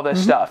all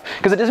this stuff.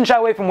 Because it doesn't shy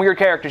away from weird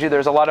characters either.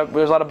 There's a lot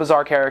of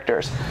bizarre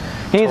characters.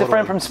 He needs a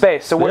friend from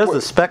space. So there's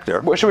the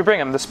Spectre. What should we bring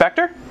him? The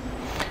Spectre?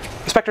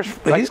 The Spectre's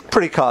He's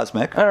pretty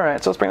cosmic. All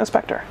right, so let's bring the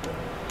Spectre.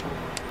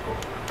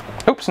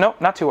 Oops, no,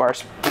 not 2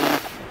 R's.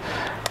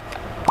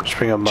 Just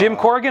bring him, Jim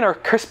Corrigan or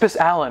Crispus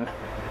Allen?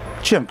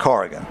 Jim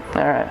Corrigan.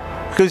 All right.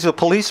 Because he's a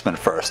policeman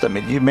first. I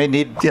mean, you may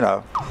need,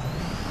 So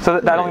I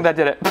don't think that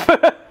did it.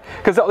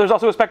 Because there's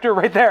also a Spectre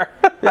right there.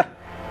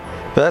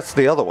 That's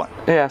the other one.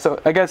 Yeah, so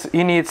I guess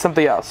he needs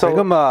something else. So bring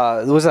him,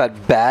 was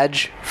that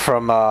Badge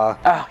from,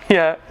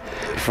 yeah.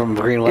 from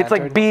Green Lantern? It's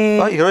like B...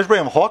 Oh, you can always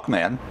bring him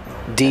Hawkman.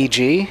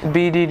 DG?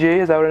 BDG,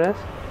 is that what it is?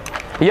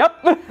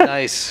 Yep.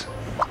 Nice.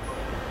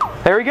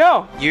 There we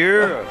go.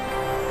 Yeah.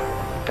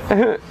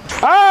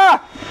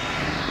 Ah!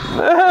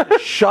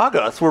 Shock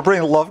us. We're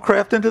bringing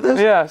Lovecraft into this?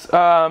 Yes.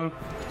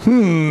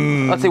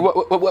 Let's see.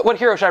 What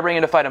hero should I bring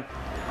in to fight him?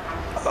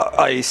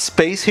 A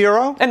space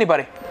hero?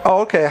 Anybody.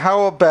 Oh, okay.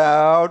 How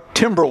about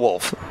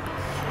Timberwolf?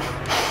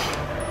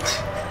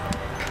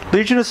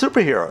 Legion of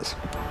Superheroes.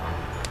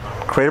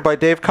 Created by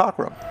Dave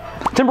Cockrum.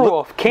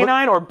 Timberwolf,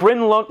 K9 or Bryn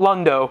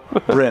Lundo?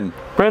 Bryn.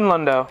 Bryn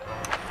Lundo.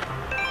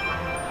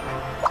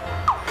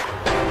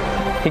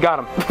 He got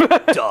him.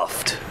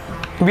 Duffed.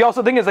 The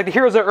also thing is, like, the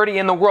heroes that are already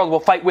in the world will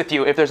fight with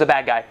you if there's a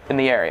bad guy in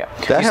the area.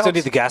 You still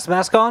need the gas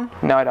mask on?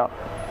 No, I don't.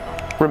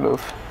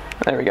 Remove.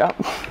 There we go.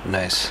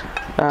 Nice.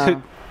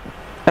 And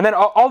then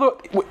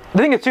the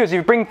thing is too is if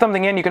you bring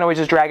something in, you can always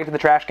just drag it to the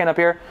trash can up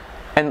here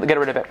and get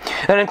rid of it.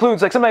 That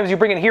includes, like, sometimes you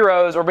bring in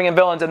heroes or bring in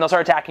villains and they'll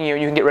start attacking you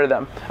and you can get rid of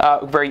them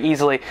very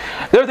easily.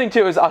 The other thing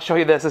too is, I'll show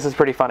you this. This is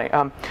pretty funny.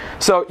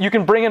 So you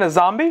can bring in a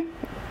zombie,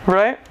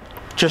 right?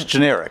 Just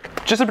generic.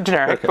 Just a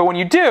generic. Okay. But when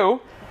you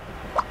do,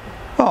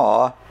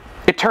 Aw.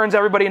 it turns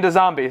everybody into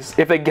zombies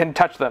if they can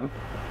touch them.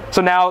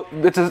 So now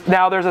there's a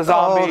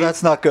zombie. Oh,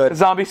 that's not good.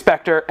 Zombie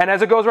Spectre, and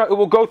as it goes around, it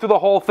will go through the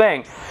whole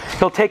thing.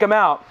 He'll take him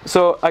out.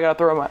 So I gotta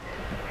throw him out.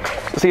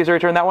 See, he's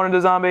already turned that one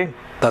into zombie.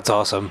 That's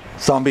awesome.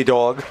 Zombie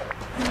dog.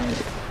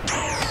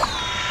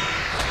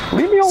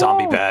 Leave me alone.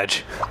 Zombie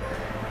Badge.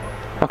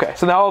 Okay,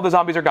 so now all the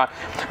zombies are gone.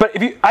 But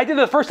I did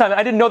it the first time, and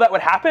I didn't know that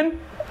would happen,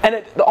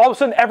 and all of a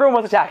sudden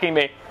everyone was attacking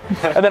me,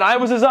 and then I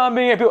was a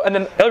zombie, and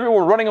then everyone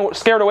were running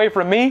scared away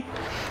from me.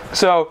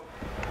 So.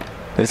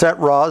 Is that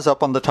Roz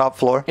up on the top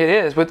floor? It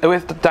is, with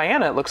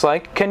Diana, it looks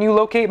like. Can you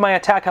locate my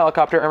attack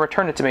helicopter and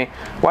return it to me?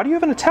 Why do you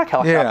have an attack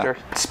helicopter,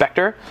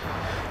 Spectre?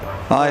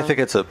 I think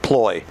it's a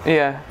ploy.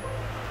 Yeah.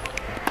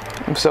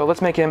 So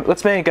let's make,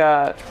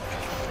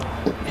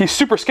 he's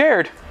super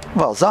scared.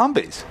 Well,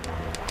 zombies.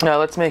 No,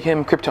 let's make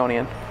him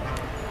Kryptonian.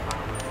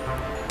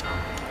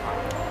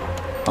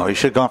 Oh, you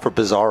should have gone for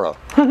Bizarro.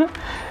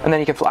 And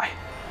then he can fly.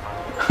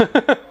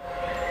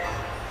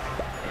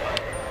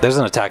 There's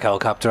an attack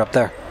helicopter up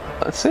there.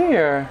 Let's see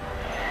here.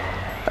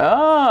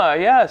 Ah,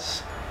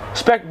 yes.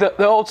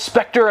 The old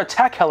Spectre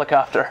attack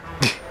helicopter.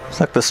 It's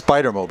like the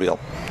Spider-Mobile.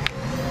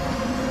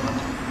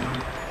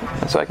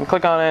 So I can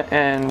click on it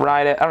and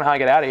ride it. I don't know how I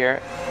get out of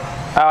here.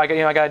 Oh,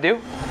 I gotta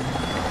do?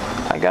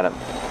 I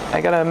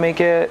gotta make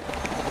it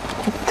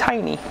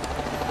tiny.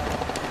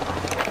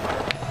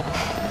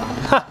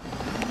 Huh.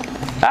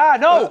 Ah,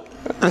 no!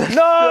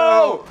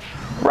 No!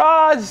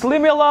 Roz,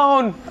 leave me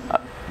alone!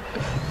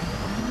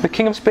 The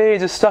King of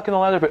Spades is stuck in the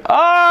leather pit.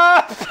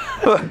 Ah!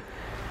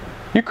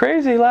 You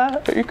crazy,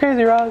 lad? You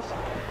crazy, Roz?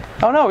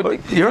 Oh no,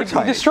 you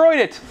destroyed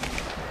it.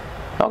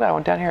 Oh god, I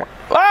went down here.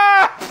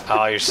 Ah!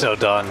 Oh, you're so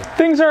done.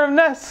 Things are a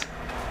mess.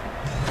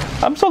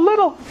 I'm so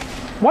little.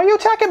 Why are you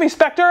attacking me,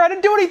 Spectre? I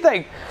didn't do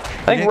anything.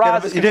 I think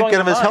Roz is you didn't get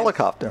him his mine.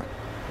 helicopter.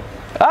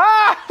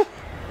 Ah!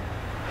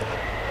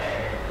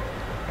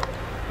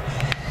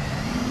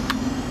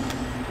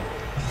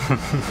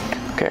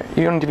 Okay,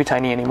 you don't need to be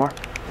tiny anymore.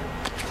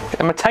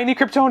 I'm a tiny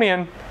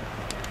Kryptonian.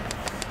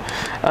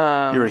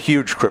 You're a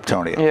huge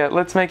Kryptonian. Yeah,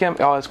 let's make him.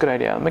 Oh, that's a good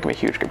idea. Make him a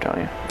huge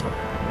Kryptonian.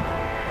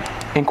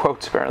 In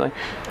quotes, apparently.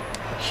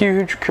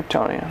 Huge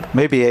Kryptonian.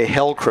 Maybe a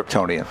hell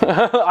Kryptonian.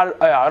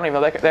 I don't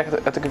even know.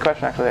 That's a good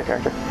question, actually, that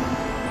character.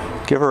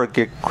 Give her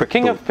a quick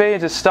King of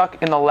Spades is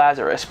stuck in the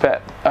Lazarus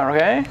pit.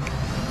 Okay.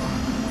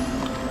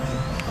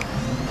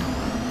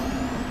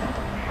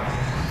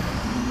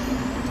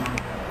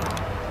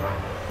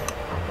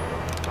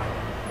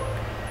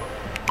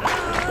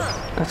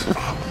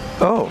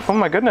 Oh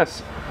my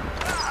goodness.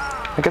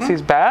 I guess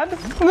he's bad?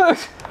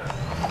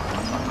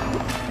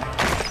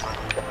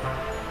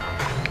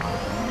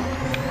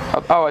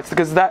 Oh, it's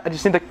because of that. I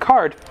just need the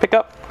card. Pick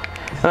up.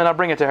 And then I'll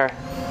bring it to her.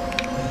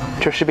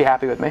 She should be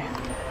happy with me.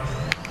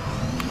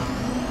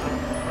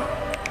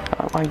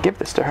 I want to give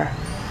this to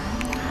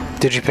her.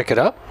 Did you pick it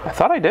up? I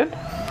thought I did.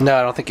 No,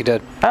 I don't think you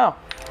did. Oh.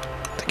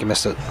 I think you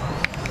missed it.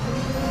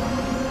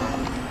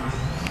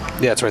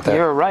 Yeah, it's right there.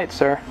 You're right,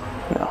 sir.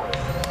 No.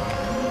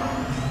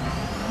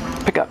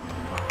 Pick up.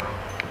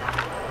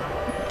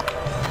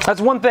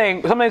 That's one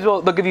thing. Sometimes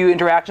they'll give you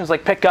interactions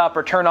like pick up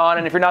or turn on,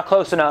 and if you're not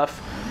close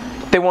enough,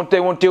 they won't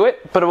do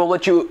it. But it will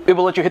let you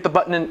hit the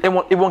button, and it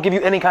won't give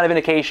you any kind of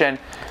indication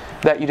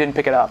that you didn't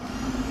pick it up.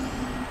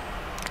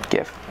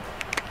 Give.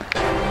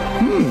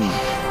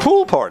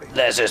 Pool party.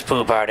 Let's just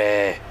pool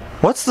party.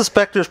 What's the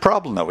Spectre's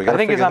problem, though? I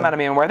think he's not mad at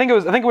me anymore. I think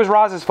it was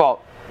Roz's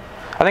fault.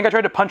 I think I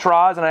tried to punch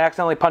Roz and I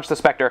accidentally punched the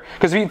Spectre.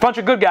 Because if you punch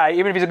a good guy,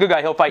 even if he's a good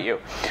guy, he'll fight you.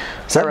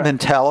 Is that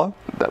Mentallo?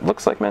 That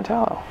looks like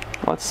Mentallo.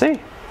 Let's see.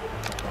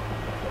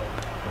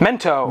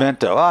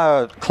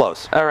 Mento.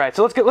 Close. All right,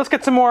 so let's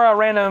get some more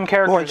random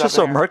characters. Boy, it's just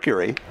so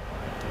Mercury.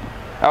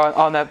 Oh,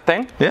 on that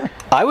thing? Yeah.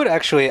 I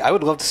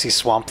would love to see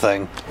Swamp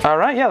Thing. All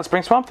right, yeah, let's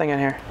bring Swamp Thing in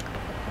here.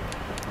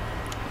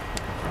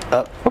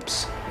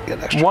 Oops.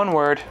 One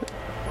word.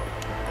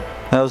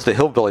 That was the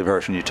hillbilly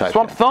version you typed.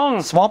 Swamp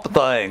Thing. Swamp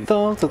Thing.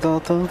 Boom.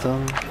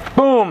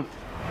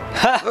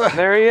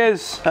 There he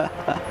is.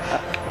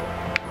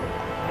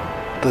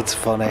 That's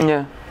funny.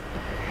 Yeah.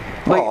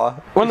 Like,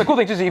 one of the cool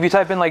things is if you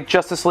type in like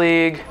Justice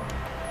League.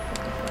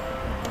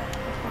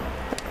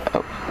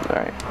 Oh, all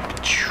right.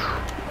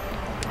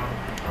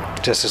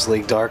 Justice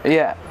League Dark.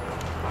 Yeah.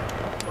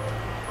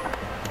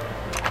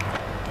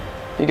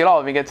 You get all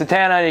of them. You get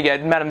Zatanna, you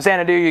get Madame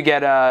Xanadu, you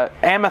get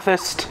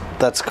Amethyst.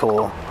 That's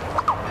cool.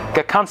 You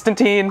get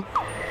Constantine.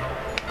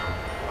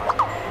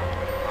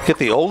 Get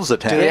the old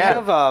Zatanna. Do they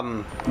have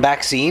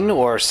Maxine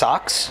or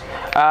Socks?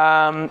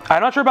 I'm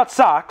not sure about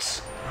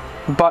Socks,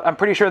 but I'm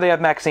pretty sure they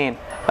have Maxine.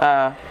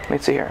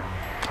 Let's see here.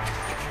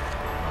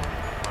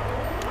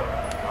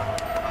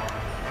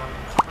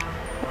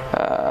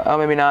 Oh,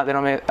 maybe not. They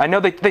don't. I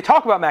know they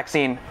talk about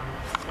Maxine,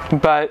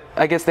 but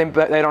I guess they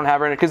don't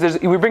have her in it because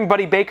we bring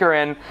Buddy Baker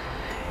in.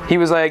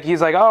 He's like,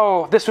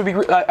 oh, this would be.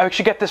 I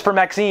should get this for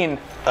Maxine.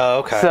 Oh,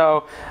 okay.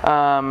 So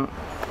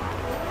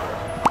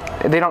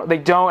they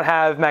don't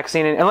have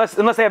Maxine in, unless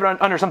they have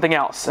it under something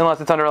else.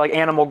 Unless it's under like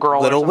Animal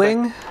Girl. Little or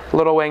something. Wing.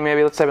 Little Wing,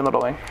 maybe. Let's type in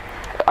Little Wing.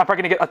 I'm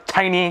probably gonna get a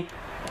tiny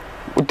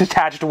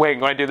detached wing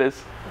when I do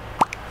this.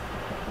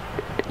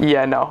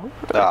 Yeah, no.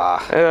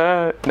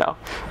 No.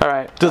 All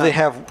right. Do they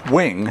have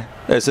Wing,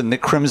 as in the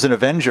Crimson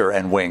Avenger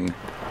and Wing?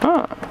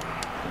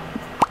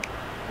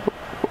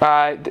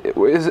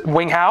 Is it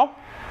Wing How?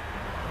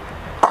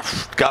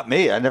 Got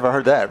me. I never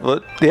heard that.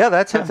 But yeah,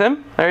 that's him. That's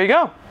him. There you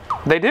go.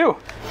 They do.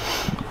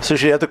 So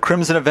she had the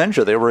Crimson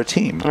Avenger. They were a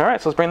team. All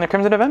right, so let's bring the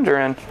Crimson Avenger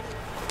in.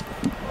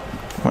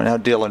 We're now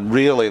dealing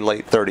really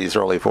late 30s,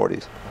 early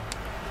 40s.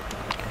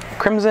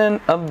 Crimson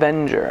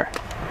Avenger.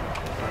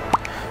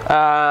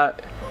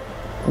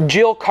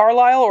 Jill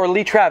Carlisle or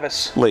Lee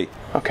Travis? Lee.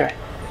 Okay.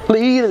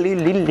 Lee.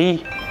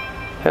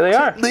 There they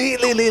are.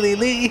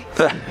 Lee.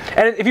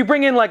 And if you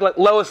bring in like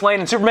Lois Lane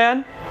and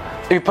Superman,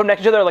 if you put them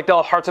next to each other, like they'll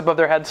have hearts above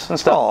their heads and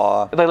stuff.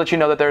 Aww. They let you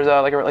know that there's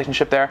like a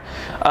relationship there.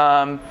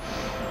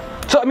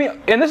 So I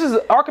mean, and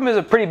Arkham is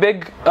a pretty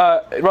big,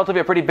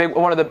 relatively a pretty big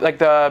one of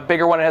the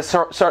bigger one. It has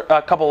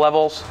a couple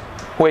levels,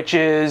 which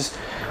is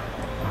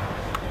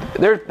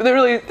they're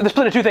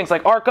split into two things,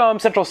 like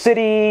Arkham, Central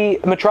City,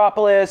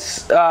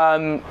 Metropolis,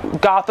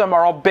 Gotham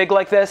are all big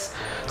like this.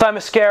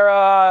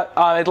 Themyscira,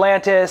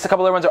 Atlantis, a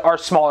couple other ones are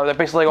smaller. They're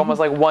basically almost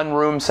like one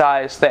room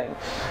size thing.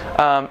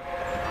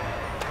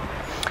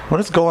 What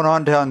is going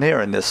on down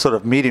there in this sort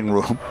of meeting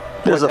room?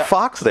 There's a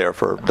fox there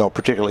for no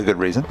particularly good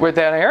reason. We're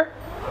down here?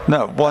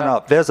 No, one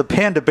up. There's a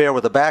panda bear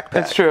with a backpack.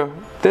 That's true.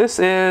 This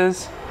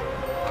is...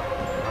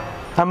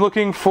 I'm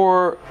looking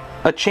for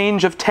a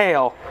change of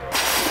tail.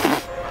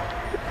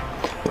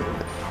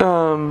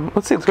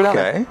 Let's see. Let's go down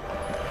there. Okay.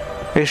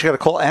 Maybe you got to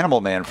call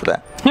Animal Man for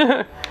that.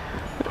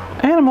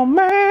 Animal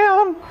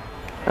Man!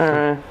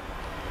 Alright.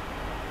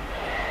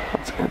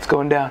 It's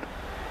going down.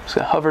 Just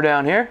gonna hover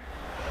down here.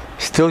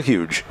 Still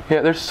huge.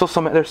 Yeah, there's still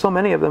there's so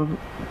many of them.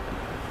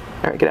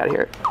 Alright, get out of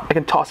here. I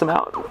can toss them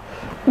out.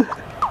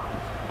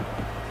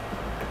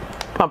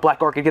 Come on,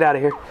 Black Orchid, get out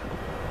of here.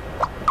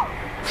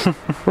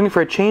 Looking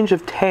for a change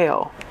of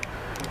tail.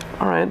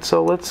 Alright,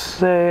 so let's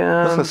say...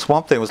 Looks like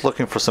Swamp Thing was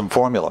looking for some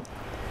formula.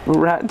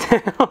 Rat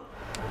tail.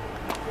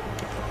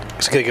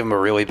 It's gonna give him a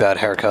really bad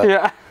haircut.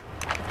 Yeah.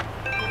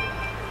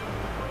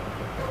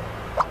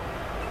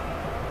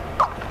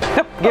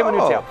 Yep, give him a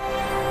new tail.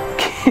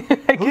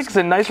 He kicks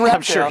a nice rat tail.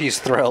 I'm sure he's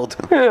thrilled.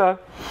 Yeah.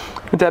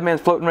 The dead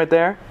man's floating right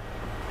there.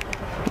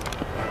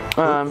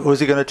 Who's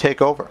he going to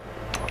take over?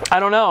 I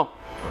don't know.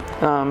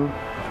 I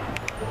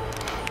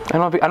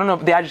don't know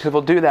if the adjective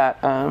will do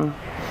that.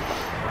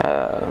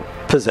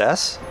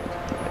 Possess?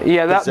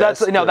 Yeah,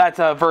 that's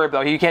a verb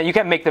though. You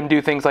can't make them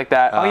do things like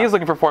that. Oh, he is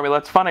looking for formula.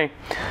 That's funny.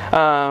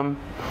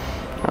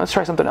 Let's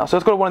try something else. So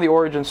let's go to one of the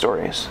origin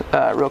stories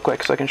real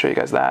quick, so I can show you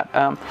guys that.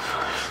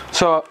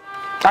 So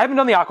I haven't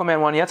done the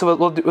Aquaman one yet, so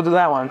we'll do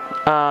that one.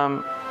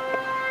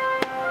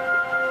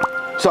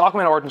 So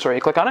Aquaman origin story.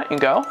 You click on it and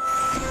go.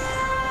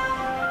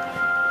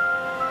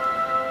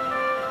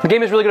 The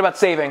game is really good about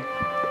saving.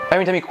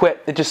 Every time you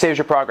quit, it just saves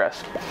your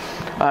progress.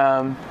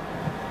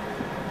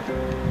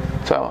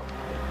 So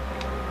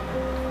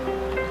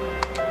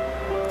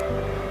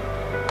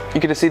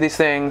you get to see these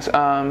things.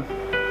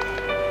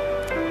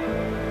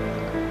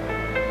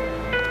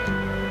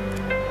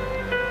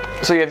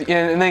 So you have,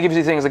 and then it gives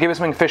you these things. Like, give us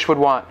something fish would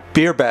want.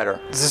 Beer batter.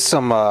 This is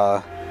some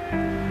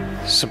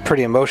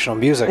pretty emotional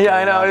music. Yeah,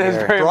 I know, it is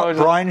very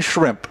emotional. Brine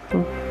shrimp.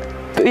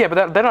 Yeah,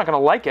 but they're not going to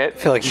like it. I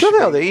feel like you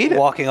should be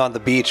walking on the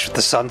beach with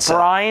the sunset.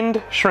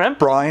 Brined shrimp?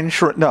 Brine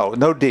shrimp.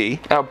 No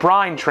D. Oh,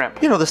 brine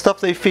shrimp. You know, the stuff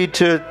they feed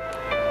to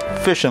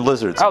fish and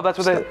lizards. Oh, that's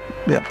what they...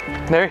 Yeah.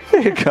 There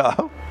you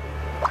go.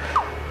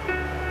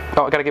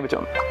 Oh, I got to give it to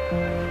him.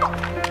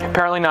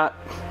 Apparently not.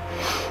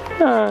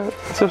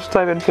 Let's just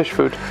type in fish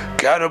food.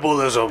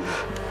 Cannibalism.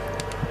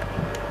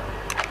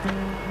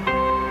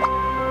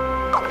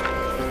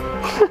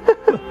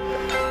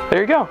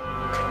 There you go.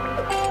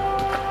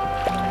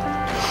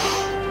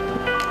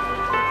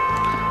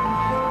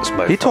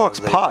 He talks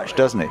posh,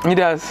 doesn't he? He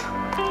does.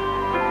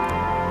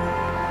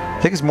 I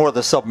think he's more the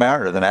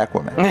Submariner than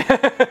Aquaman.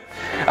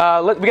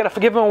 We got to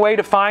give him a way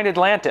to find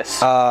Atlantis.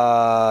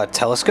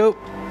 Telescope?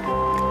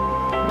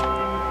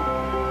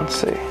 Let's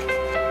see.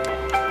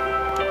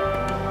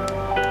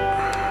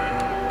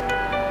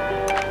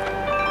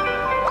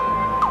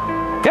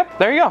 Yep,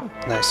 there you go.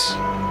 Nice.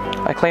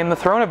 I claim the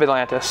throne of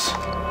Atlantis.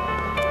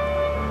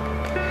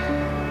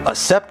 A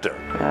scepter.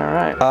 All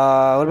right.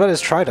 What about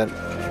his trident?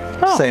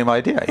 Oh. Same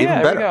idea,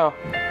 even better. There we go.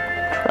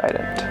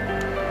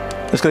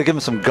 Trident. Just gonna give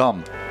him some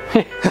gum.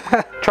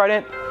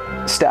 Trident,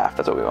 staff.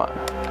 That's what we want.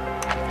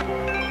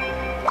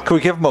 Could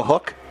we give him a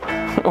hook?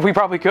 We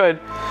probably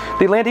could.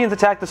 The Atlanteans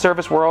attacked the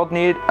surface world.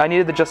 I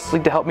needed the Justice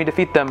League to help me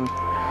defeat them.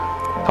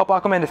 Help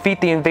Aquaman defeat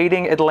the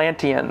invading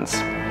Atlanteans.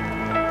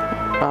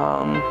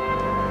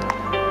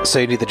 So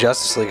you need the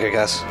Justice League, I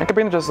guess. I could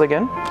bring the Justice League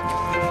in.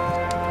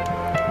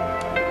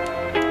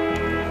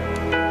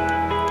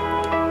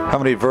 How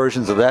many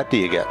versions of that do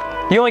you get?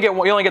 You only get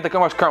the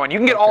most current one. You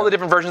can get all the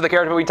different versions of the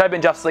character, but when you type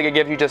in Justice League,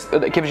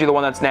 it gives you the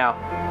one that's now.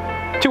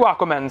 2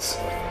 Aquamans.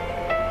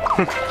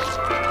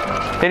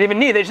 They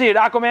just needed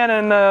Aquaman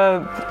and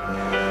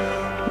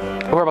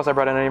where else I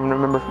brought in? I don't even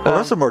remember. The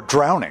rest of them are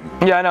drowning.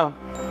 Yeah, I know.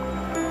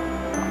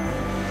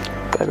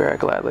 Very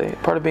gladly.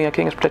 Part of being a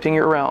king is protecting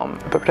your realm.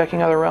 By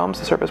protecting other realms,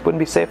 the surface wouldn't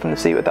be safe from the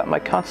sea without my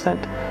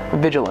constant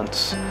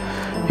vigilance.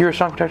 You're a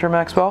strong protector,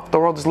 Maxwell. The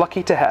world is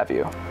lucky to have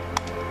you.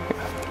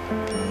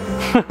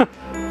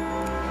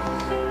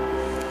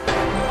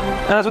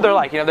 And that's what they're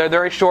like. You know, they're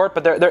very short,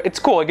 but it's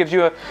cool. It gives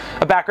you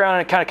a background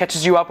and it kind of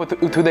catches you up with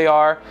who they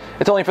are.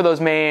 It's only for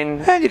those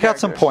main. And you got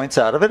some points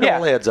out of it. Yeah, it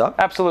all adds up.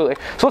 Absolutely.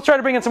 So let's try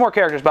to bring in some more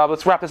characters, Bob.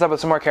 Let's wrap this up with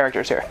some more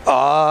characters here.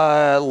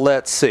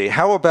 Let's see.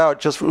 How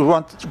about we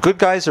want good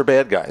guys or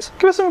bad guys?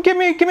 Give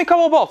me a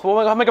couple of both.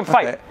 I'll make them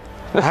fight.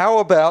 Okay. How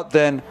about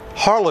then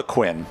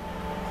Harlequin?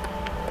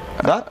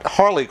 Not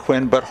Harley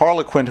Quinn, but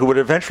Harlequin, who would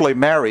eventually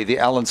marry the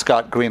Alan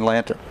Scott Green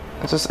Lantern.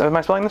 Am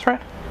I spelling this right?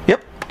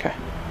 Yep. Okay.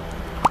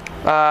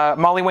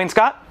 Molly Wayne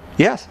Scott?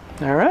 Yes.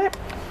 All right.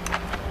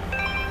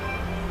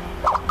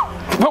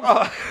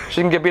 Oh,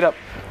 she can get beat up.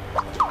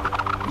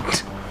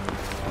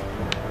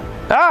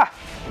 Ah!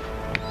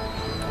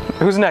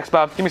 Who's next,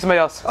 Bob? Give me somebody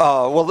else.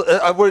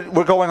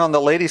 We're going on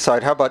the lady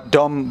side. How about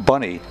Dumb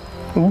Bunny?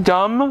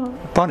 Dumb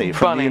Bunny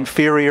from the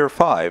Inferior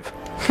 5.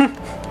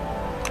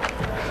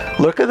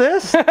 Look at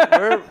this.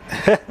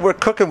 We're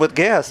cooking with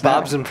gas now.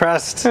 Bob's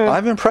impressed.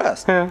 I'm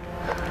impressed. Yeah.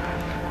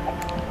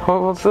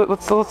 Well,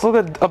 let's look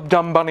at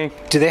Dumb Bunny.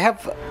 Do they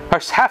have... Our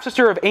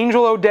half-sister of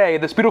Angel O'Day,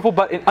 this beautiful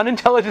but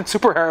unintelligent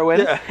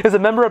superheroine, is a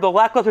member of the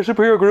lackluster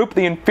superhero group,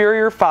 the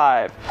Inferior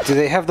 5. Do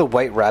they have the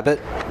White Rabbit?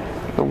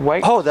 The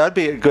White... Oh, that'd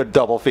be a good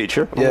double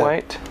feature. Yeah.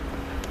 White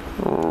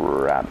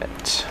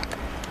Rabbit.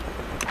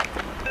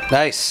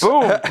 Nice.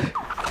 Boom.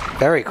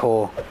 Very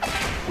cool.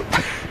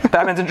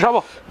 Batman's in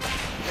trouble.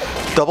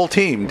 Double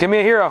teamed. Give me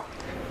a hero.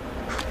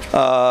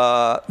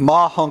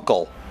 Ma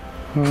Hunkel.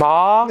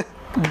 Ma?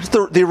 It's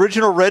the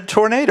original Red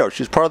Tornado.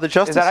 She's part of the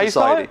Justice Society. Is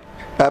that how you spell it?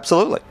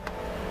 Absolutely.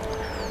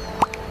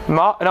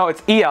 Ma? No,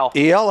 it's E-L.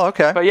 E-L,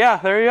 okay. But yeah,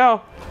 there you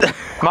go.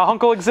 Ma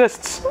Hunkel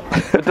exists,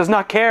 but does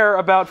not care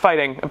about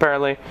fighting,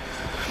 apparently.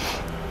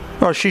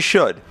 Oh, she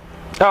should.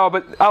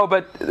 But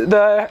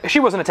she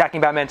wasn't attacking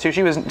Batman too.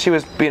 She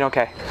was being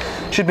okay.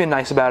 She'd been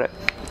nice about it.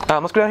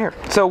 Let's go down here.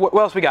 So what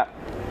else we got?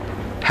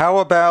 How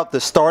about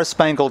the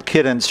Star-Spangled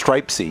Kid and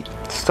Stripesy?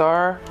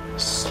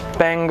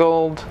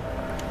 Star-Spangled...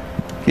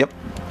 Yep.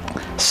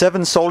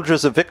 7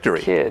 Soldiers of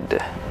Victory.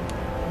 Kid.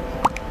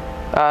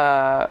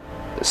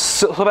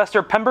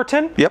 Sylvester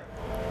Pemberton? Yep.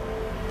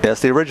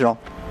 That's the original.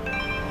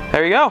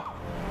 There you go.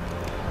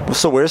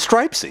 So where's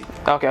Stripesy?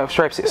 Okay,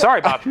 Stripesy.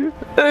 Sorry, Bob. You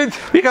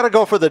got to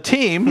go for the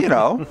team, you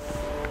know.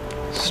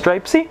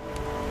 Stripesy?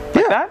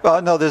 Like that?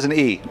 No, there's an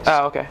E.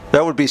 Oh, okay.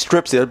 That would be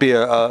Stripsy. That'd be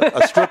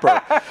a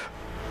stripper.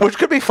 Which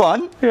could be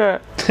fun. Yeah.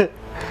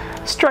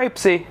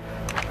 Stripesy.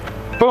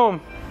 Boom.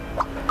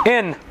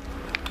 In.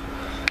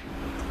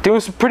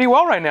 Doing pretty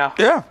well right now.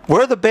 Yeah.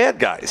 We're the bad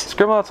guys.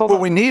 Scribblenauts, hold on.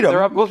 Well, we need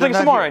them. We'll bring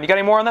some more in. You got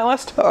any more on that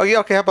list? Oh, yeah.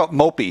 Okay. How about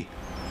Mopey?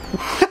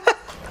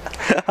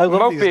 I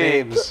love Mopey. these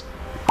names.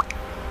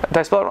 Did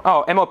I spell it?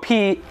 Oh,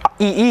 M-O-P-E-E.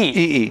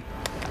 E-E.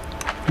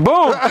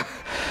 Boom.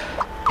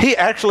 He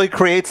actually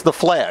creates the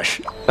Flash.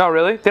 Oh,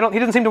 really? He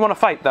doesn't seem to want to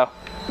fight, though.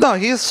 No,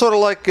 he's sort of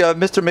like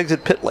Mr. Miggs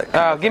at Pitlick.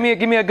 Give me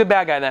a good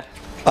bad guy then.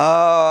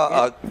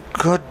 A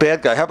good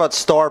bad guy. How about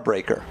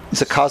Starbreaker?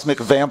 He's a cosmic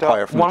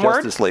vampire from the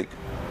Justice League.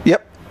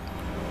 Yep.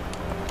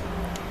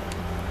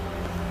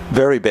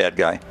 Very bad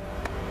guy.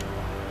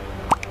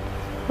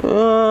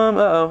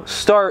 Uh-oh.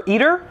 Star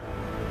Eater?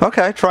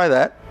 Okay, try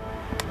that.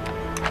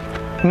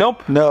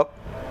 Nope. Nope.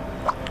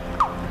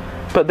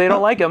 But they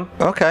don't like him.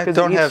 Okay, because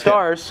don't he eats have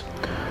stars.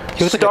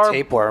 He looks like a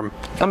tapeworm.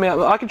 I mean,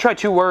 I could try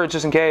 2 words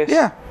just in case.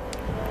 Yeah.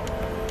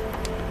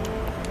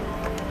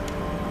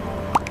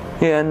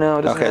 Yeah, no,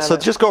 it doesn't Okay, so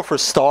just go for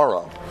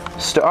Starro.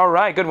 All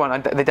right, good one.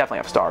 They definitely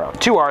have Starro.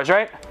 2 R's,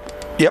 right?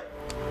 Yep.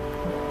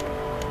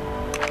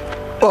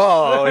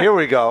 Oh, here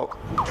we go.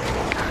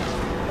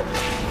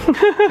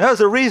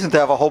 There's a reason to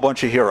have a whole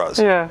bunch of heroes.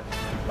 Yeah.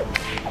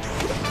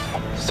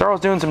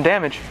 Starro's doing some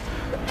damage.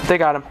 They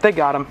got him. They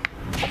got him.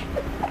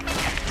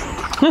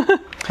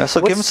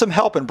 So give him some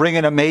help and bring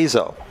in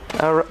Amazo.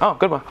 Oh,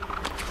 good one.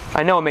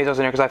 I know Amazo's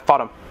in here because I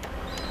fought him.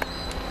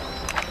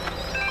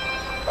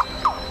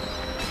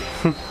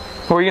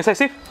 What were you gonna say,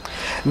 Steve?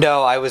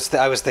 No, I was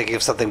thinking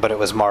of something, but it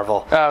was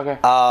Marvel. Oh, okay.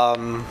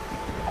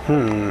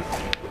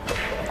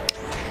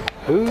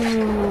 Who?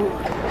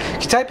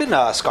 Can you type in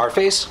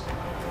Scarface?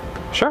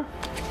 Sure.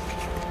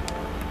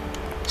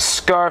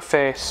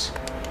 Scarface.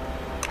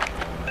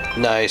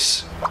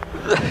 Nice.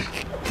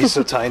 He's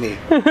so tiny.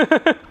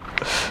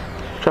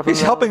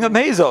 He's helping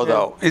Amazo,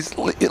 though. He's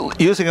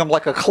using him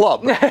like a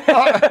club. Who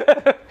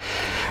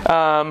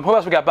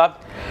else we got, Bob?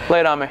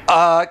 Lay it on me.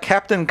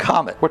 Captain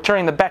Comet. We're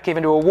turning the Batcave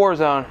into a war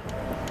zone.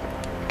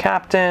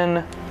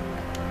 Captain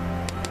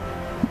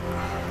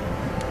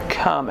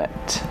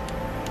Comet.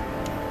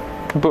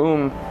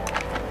 Boom.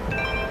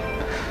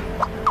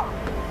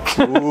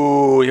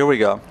 Ooh, here we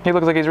go. He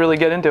looks like he's really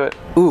getting into it.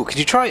 Ooh, could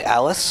you try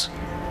Alice?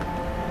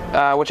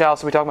 Which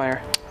Alice are we talking about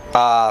here?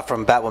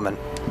 From Batwoman.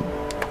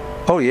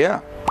 Oh,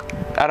 yeah.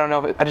 I don't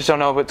know. I just don't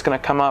know if it's gonna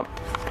come up.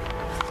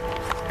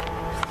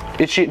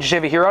 Does she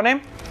have a hero name?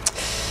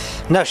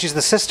 No, she's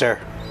the sister.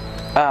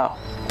 Oh.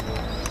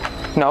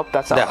 Nope,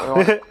 that's not what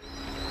we want.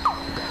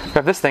 We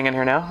have this thing in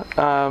here now.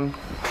 Does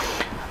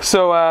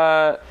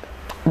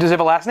it have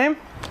a last name?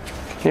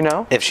 You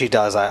know? If she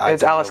does, I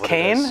It's don't know Alice what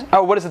Kane? it is.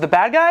 Oh, what is it? The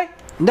bad guy?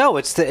 No,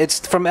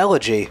 it's from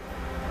Elegy.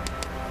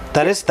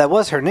 That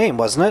was her name,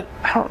 wasn't it?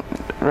 I don't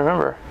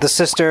remember. The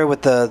sister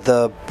with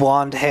the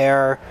blonde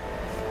hair.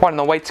 What, in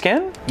the white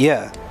skin?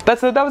 Yeah.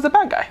 That was the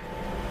bad guy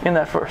in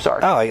that first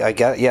arc. Oh, I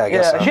guess. Yeah, I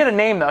guess. So. She had a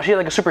name though. She had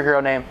like a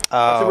superhero name,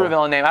 a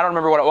supervillain name. I don't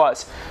remember what it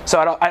was.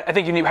 So I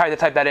think you need to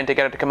type that in to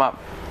get it to come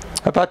up.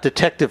 How about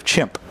Detective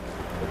Chimp?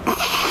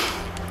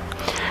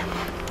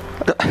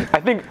 I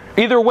think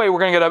either way we're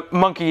gonna get a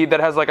monkey that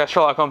has like a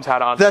Sherlock Holmes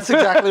hat on. That's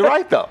exactly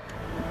right, though.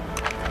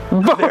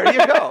 There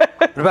you go.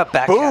 What about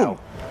Bat Cow?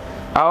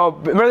 Oh,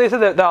 remember they said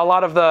that a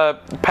lot of the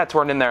pets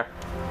weren't in there.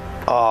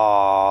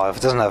 Oh, if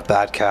it doesn't have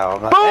Bat Cow,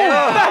 I'm not. Boom!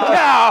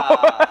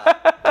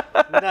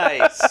 Bat Cow!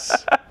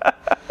 Nice.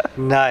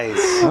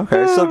 Nice.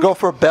 Okay, so go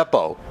for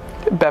Beppo.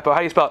 Beppo, how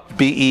do you spell it?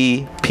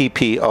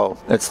 Beppo.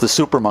 It's the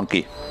super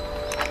monkey.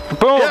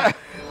 Boom! Yeah.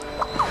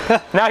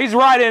 Now he's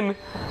riding.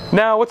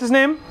 Now, what's his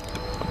name?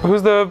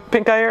 Who's the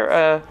pink guy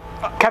here?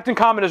 Captain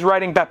Comet is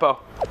riding Beppo.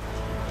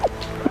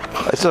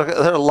 So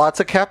there are lots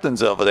of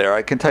captains over there,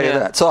 I can tell you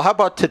that. So how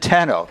about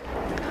Titano?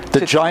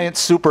 The giant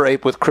super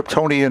ape with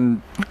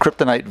Kryptonian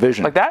kryptonite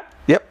vision. Like that?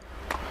 Yep.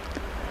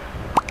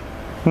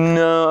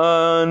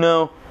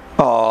 No.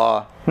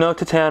 Aw. No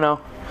Titano.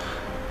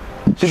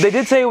 See, they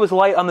did say it was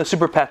light on the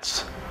super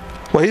pets.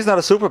 Well, he's not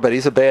a super pet,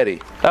 he's a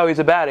baddie. Oh, he's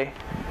a baddie.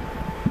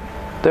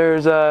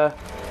 There's a...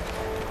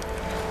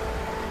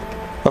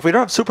 If we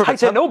don't have super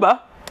pets...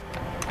 Titanoba.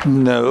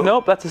 No.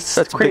 Nope, that's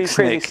a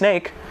crazy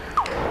snake.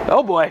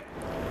 Oh boy.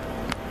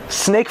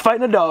 Snake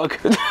fighting a dog.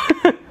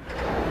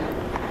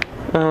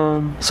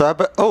 So I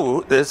bet...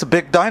 Oh, there's a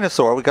big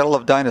dinosaur. We gotta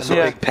love dinosaurs.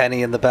 Yeah. Big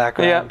penny in the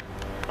background. Yeah.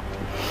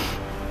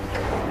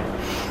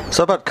 So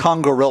how about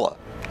Kongorilla?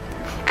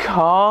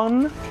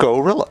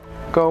 Gorilla.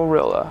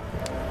 Gorilla.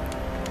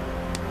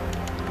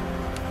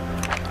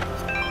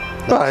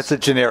 Oh, it's a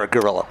generic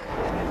gorilla.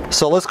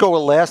 So let's go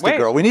with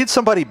Elastigirl. We need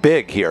somebody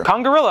big here.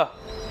 Kongorilla.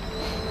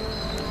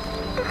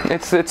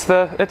 It's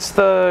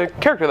the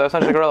character though. It's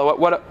not just a gorilla.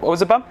 What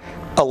was it, Bob?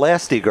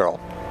 Elastigirl.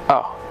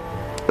 Oh,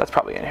 that's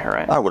probably in here,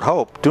 right? I would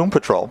hope. Doom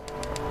Patrol.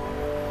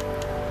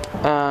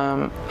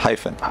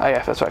 Hyphen.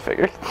 Yeah, that's what I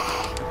figured.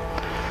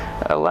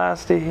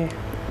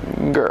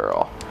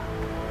 Elastigirl.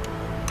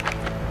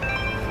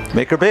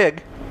 Make her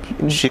big.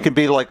 She can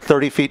be like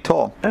 30 feet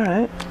tall. All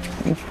right.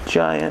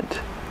 Giant.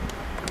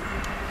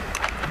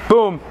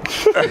 Boom.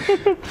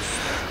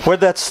 Where'd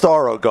that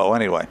Starro go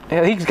anyway?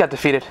 Yeah, he got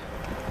defeated.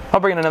 I'll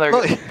bring in another.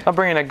 Really? I'll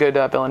bring in a good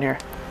villain here.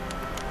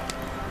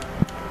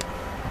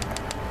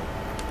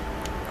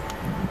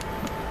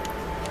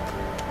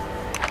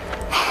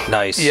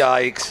 Nice.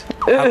 Yikes.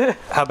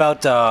 How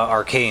about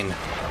Arcane?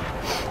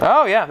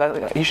 Oh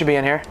yeah, he should be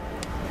in here.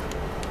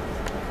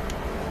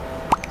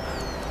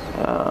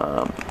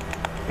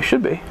 He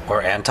should be.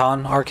 Or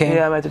Anton Arcane?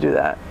 Yeah, I might have to do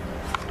that.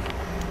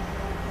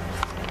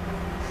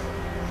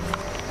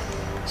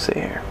 Let's see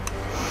here.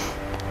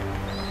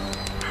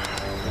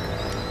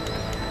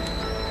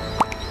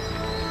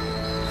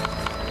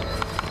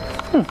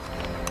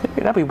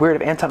 That'd be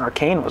weird if Anton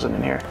Arcane wasn't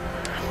in here.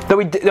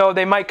 Though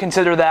they might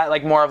consider that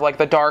like more of like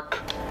the dark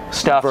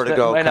stuff.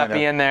 Vertigo that might not kinda.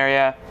 be in there,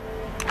 yeah.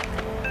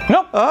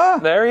 Nope.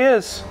 There he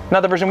is.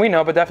 Not the version we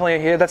know, but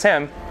definitely that's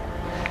him.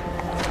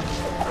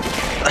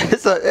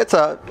 It's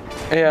a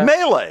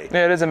melee.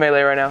 Yeah, it is a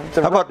melee right now.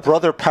 How about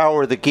Brother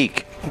Power the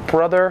Geek?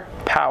 Brother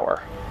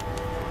Power?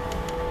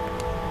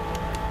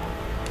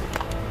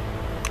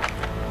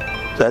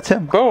 That's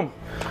him. Boom.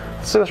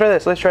 So let's try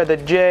this. Let's try the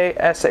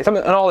JSA. And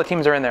all the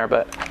teams are in there,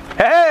 but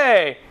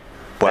hey!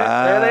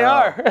 Wow. There they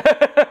are.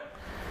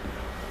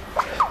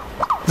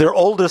 They're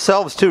older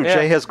selves too. Yeah.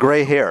 Jay has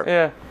gray hair.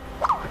 Yeah.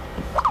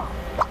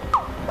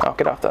 Oh,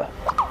 get off the...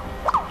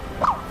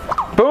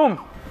 Boom!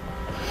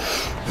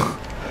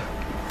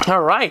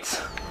 All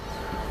right.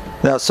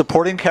 Now,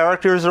 supporting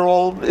characters are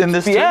all in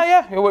this team?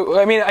 Yeah.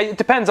 I mean, it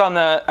depends on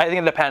the... I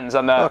think it depends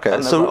on the... Okay,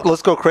 on the so role.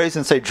 let's go crazy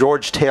and say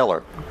George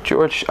Taylor.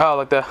 George... Oh,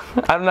 like the...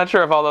 I'm not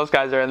sure if all those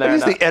guys are in there.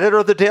 He's the editor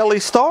of the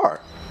Daily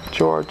Star.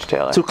 George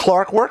Taylor. That's who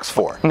Clark works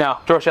for. No,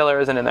 George Taylor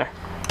isn't in there.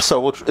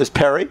 So is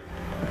Perry?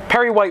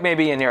 Perry White may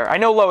be in here. I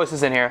know Lois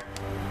is in here.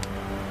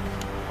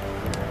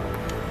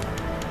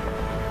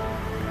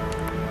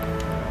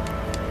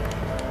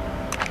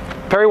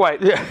 Perry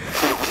White. Yeah.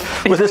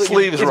 With his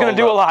sleeves He's going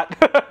to do a lot.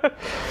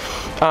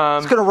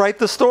 He's going to write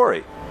the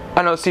story.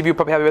 I know, Steve, you're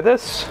probably happy with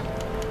this.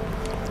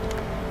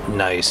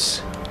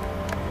 Nice.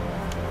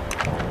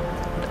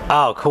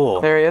 Oh, cool.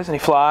 There he is, and he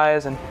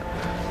flies and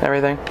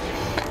everything.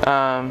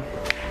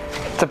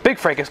 It's a big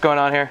fracas going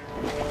on here.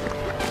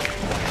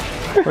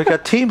 We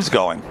got teams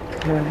going.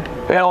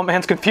 The old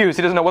man's confused.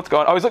 He doesn't know what's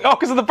going on. Oh, he's like, oh,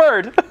 because of the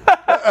bird.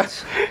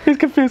 He's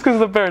confused because of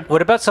the bird.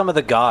 What about some of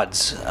the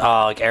gods,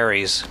 like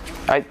Ares?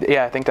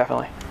 Yeah, I think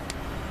definitely.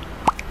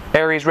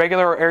 Ares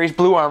regular or Ares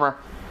blue armor?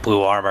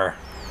 Blue armor.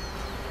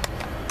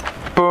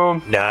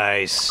 Boom.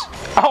 Nice.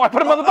 Oh, I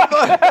put him on the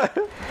back.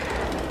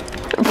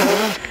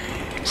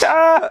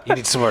 You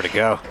need somewhere to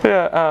go.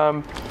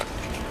 Yeah,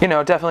 you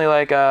know, definitely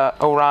like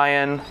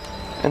Orion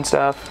and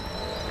stuff.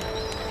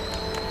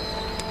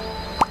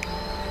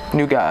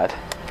 New god.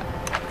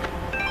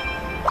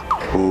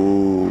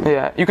 Ooh.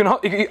 Yeah,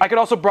 I could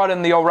also brought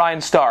in the Orion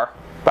star,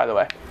 by the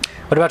way.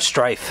 What about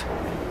Strife?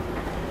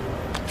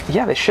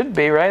 Yeah, they should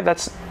be, right?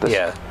 That's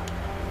Yeah,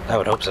 I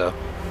would hope so.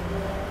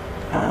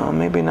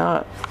 Maybe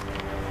not.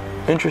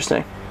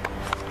 Interesting.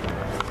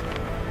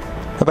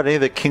 How about any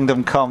of the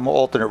Kingdom Come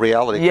alternate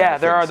reality? Yeah,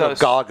 there are those.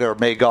 Gog or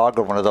Magog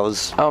or one of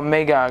those. Oh,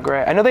 Magog,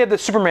 right. I know they had the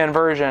Superman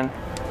version.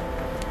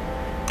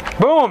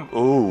 Boom!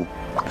 Ooh.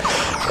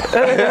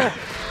 Dead.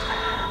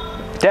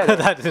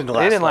 That didn't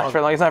last It didn't last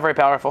very long. He's not very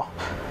powerful.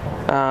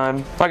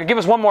 Okay, give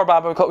us one more,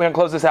 Bob. We're going to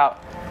close this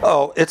out.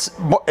 Oh, it's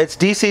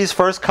DC's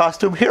first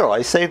costume hero.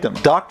 I saved him.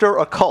 Dr.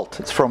 Occult.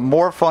 It's from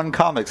More Fun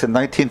Comics in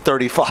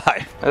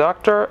 1935.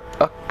 Dr.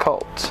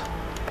 Occult.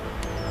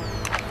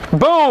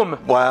 Boom!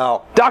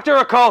 Wow. Dr.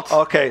 Occult.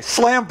 Okay,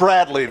 Slam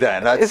Bradley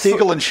then. That's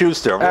Siegel and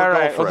Schuster. All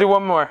right, we'll do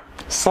one more.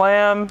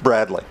 Slam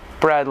Bradley.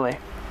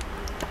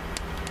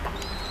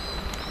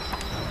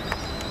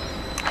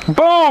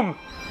 Boom!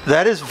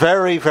 That is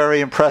very, very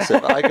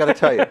impressive. I got to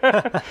tell you.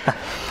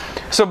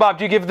 So, Bob,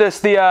 do you give this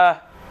the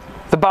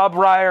Bob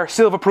Reyer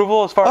seal of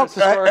approval as far as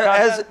historic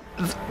content?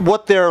 As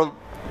what their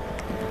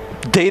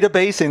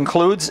database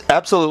includes,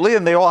 absolutely,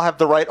 and they all have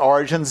the right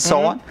origins and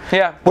so on.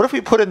 Yeah. What if we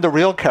put in the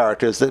real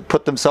characters that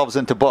put themselves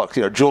into books?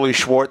 You know, Julie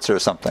Schwartz or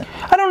something.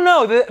 I don't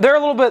know. They're a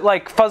little bit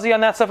like fuzzy on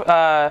that stuff.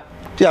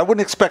 Yeah, I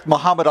wouldn't expect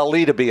Muhammad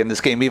Ali to be in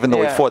this game, even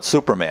though he fought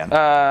Superman.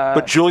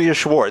 But Julia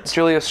Schwartz.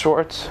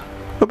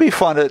 Would be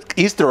fun, an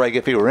Easter egg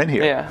if he were in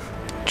here. Yeah.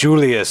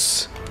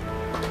 Julius.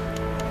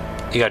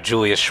 You got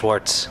Julius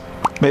Schwartz.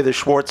 May the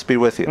Schwartz be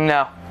with you.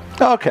 No.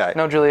 Okay.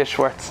 No Julius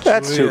Schwartz.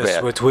 That's too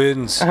bad. We're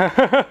twins.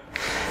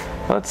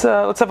 Let's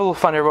have a little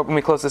fun here when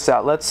we close this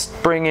out. Let's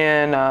bring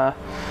in the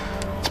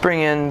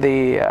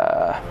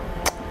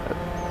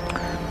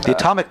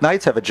Atomic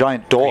Knights have a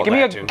giant dog.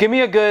 Give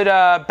me a good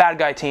bad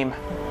guy team.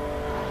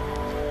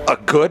 A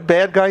good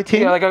bad guy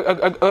team? Yeah, like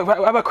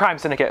how about Crime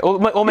Syndicate?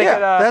 We'll make it.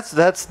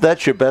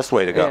 That's your best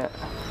way to go. Yeah.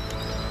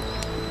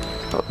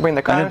 Bring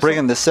the crime. And then bring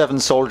in the 7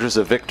 Soldiers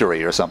of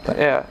Victory or something.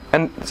 Yeah,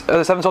 and are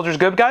the 7 Soldiers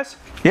good guys?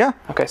 Yeah.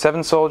 Okay,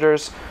 7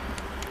 Soldiers.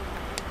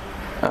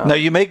 Now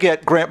you may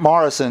get Grant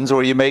Morrison's,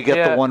 or you may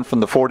get the one from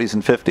the 40s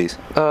and 50s.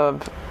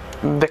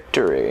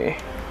 Victory.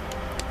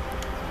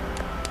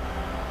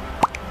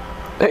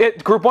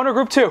 Group 1 or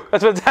Group 2?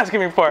 That's what it's asking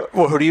me for.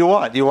 Well, who do you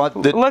want? You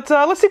want the... Let's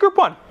see Group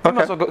 1. Okay.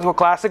 Might as well go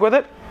classic with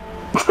it.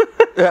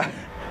 Yeah.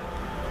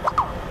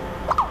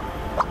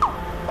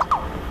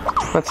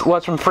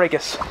 Let's from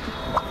Fracas.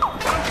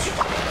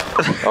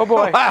 Oh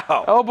boy!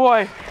 Wow! Oh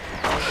boy!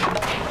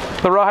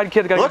 The rawhide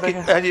kid's got to Look,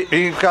 get back. and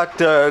you've got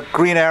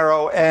Green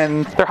Arrow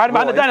and... They're hiding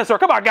behind the dinosaur.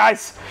 Come on,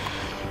 guys!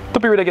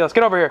 Don't be ridiculous.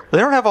 Get over here. They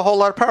don't have a whole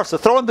lot of power, so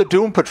throw in the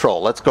Doom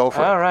Patrol. Let's go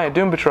for it. All right,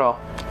 Doom Patrol.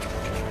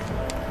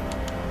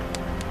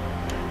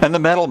 And the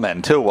Metal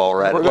Men, too, while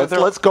we're at it.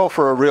 Let's go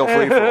for a real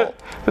free-for-all.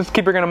 Let's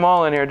keep bringing them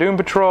all in here. Doom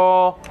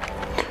Patrol.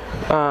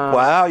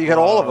 Wow, you got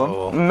all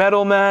of them.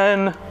 Metal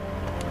Men.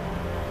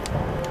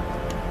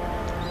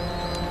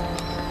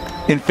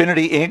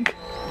 Infinity Inc.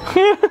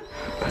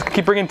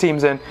 Keep bringing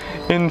teams in.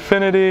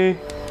 Infinity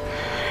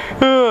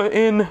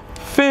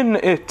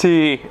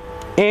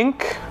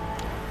Inc.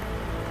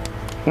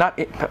 Not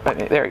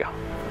there we go.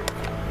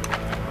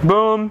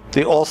 Boom.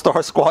 The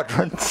All-Star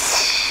Squadron.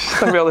 Not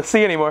gonna be able to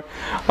see anymore.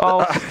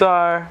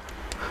 All-Star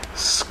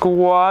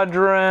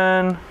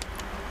Squadron.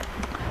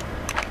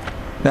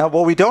 Now,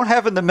 what we don't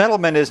have in the Metal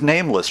Men is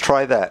Nameless.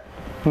 Try that.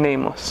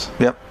 Nameless.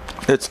 Yep.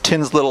 It's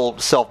Tin's little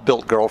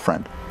self-built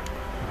girlfriend.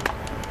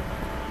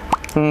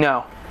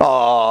 No.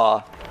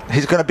 Aw,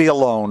 he's gonna be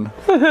alone.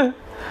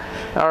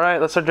 All right,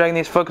 let's start dragging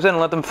these folks in and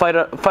let them fight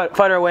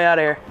our way out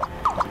of here.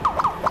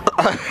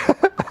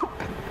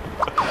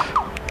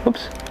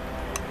 Oops.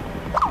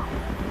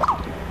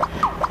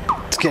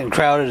 It's getting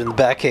crowded in the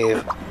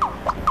Batcave.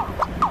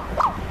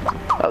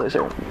 Oh, there's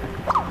there.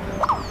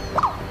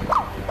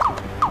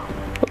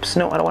 Oops,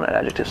 no, I don't want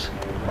adjectives.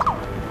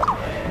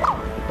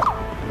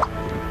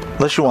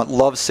 Unless you want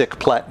Lovesick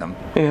Platinum.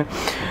 Yeah.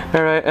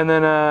 All right, and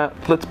then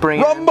let's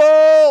bring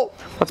Rumble!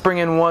 Let's bring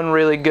in one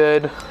really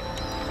good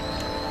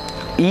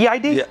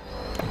EID.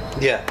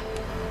 Yeah.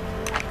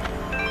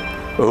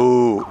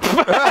 Ooh.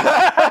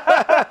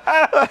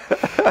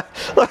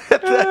 Look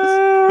at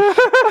this.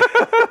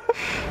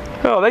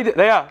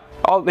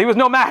 Oh, he was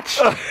no match.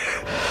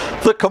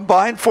 The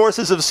combined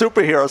forces of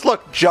superheroes.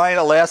 Look,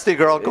 giant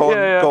Elastigirl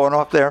going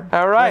off there.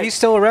 All right. No, he's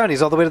still around.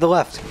 He's all the way to the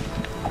left.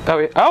 Oh,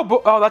 that's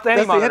Anti-Monitor. That's the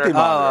Anti-Monitor.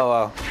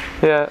 Oh.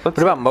 Yeah. What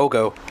about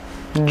Mogo?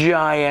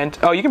 Giant.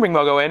 Oh, you can bring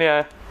Mogo in,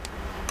 yeah.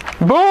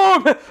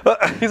 Boom!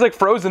 He's like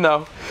frozen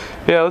though.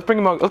 Yeah, let's bring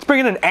him. Let's bring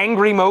in an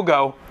angry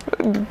Mogo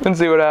and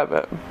see what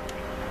happens.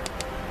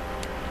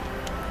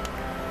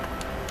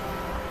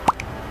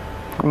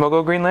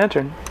 Mogo Green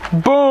Lantern.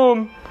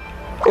 Boom!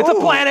 It's a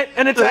planet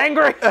and it's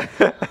angry.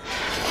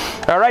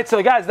 All right,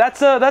 so guys,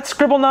 that's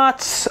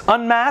Scribblenauts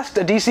Unmasked,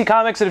 a DC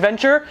Comics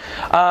adventure.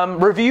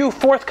 Review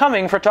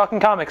forthcoming for Talking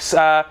Comics.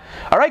 All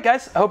right,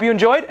 guys, I hope you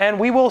enjoyed, and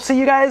we will see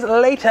you guys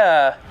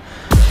later.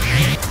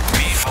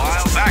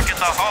 Meanwhile, back at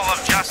the Hall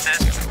of Justice,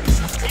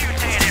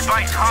 mutated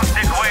by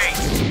cosmic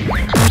waste.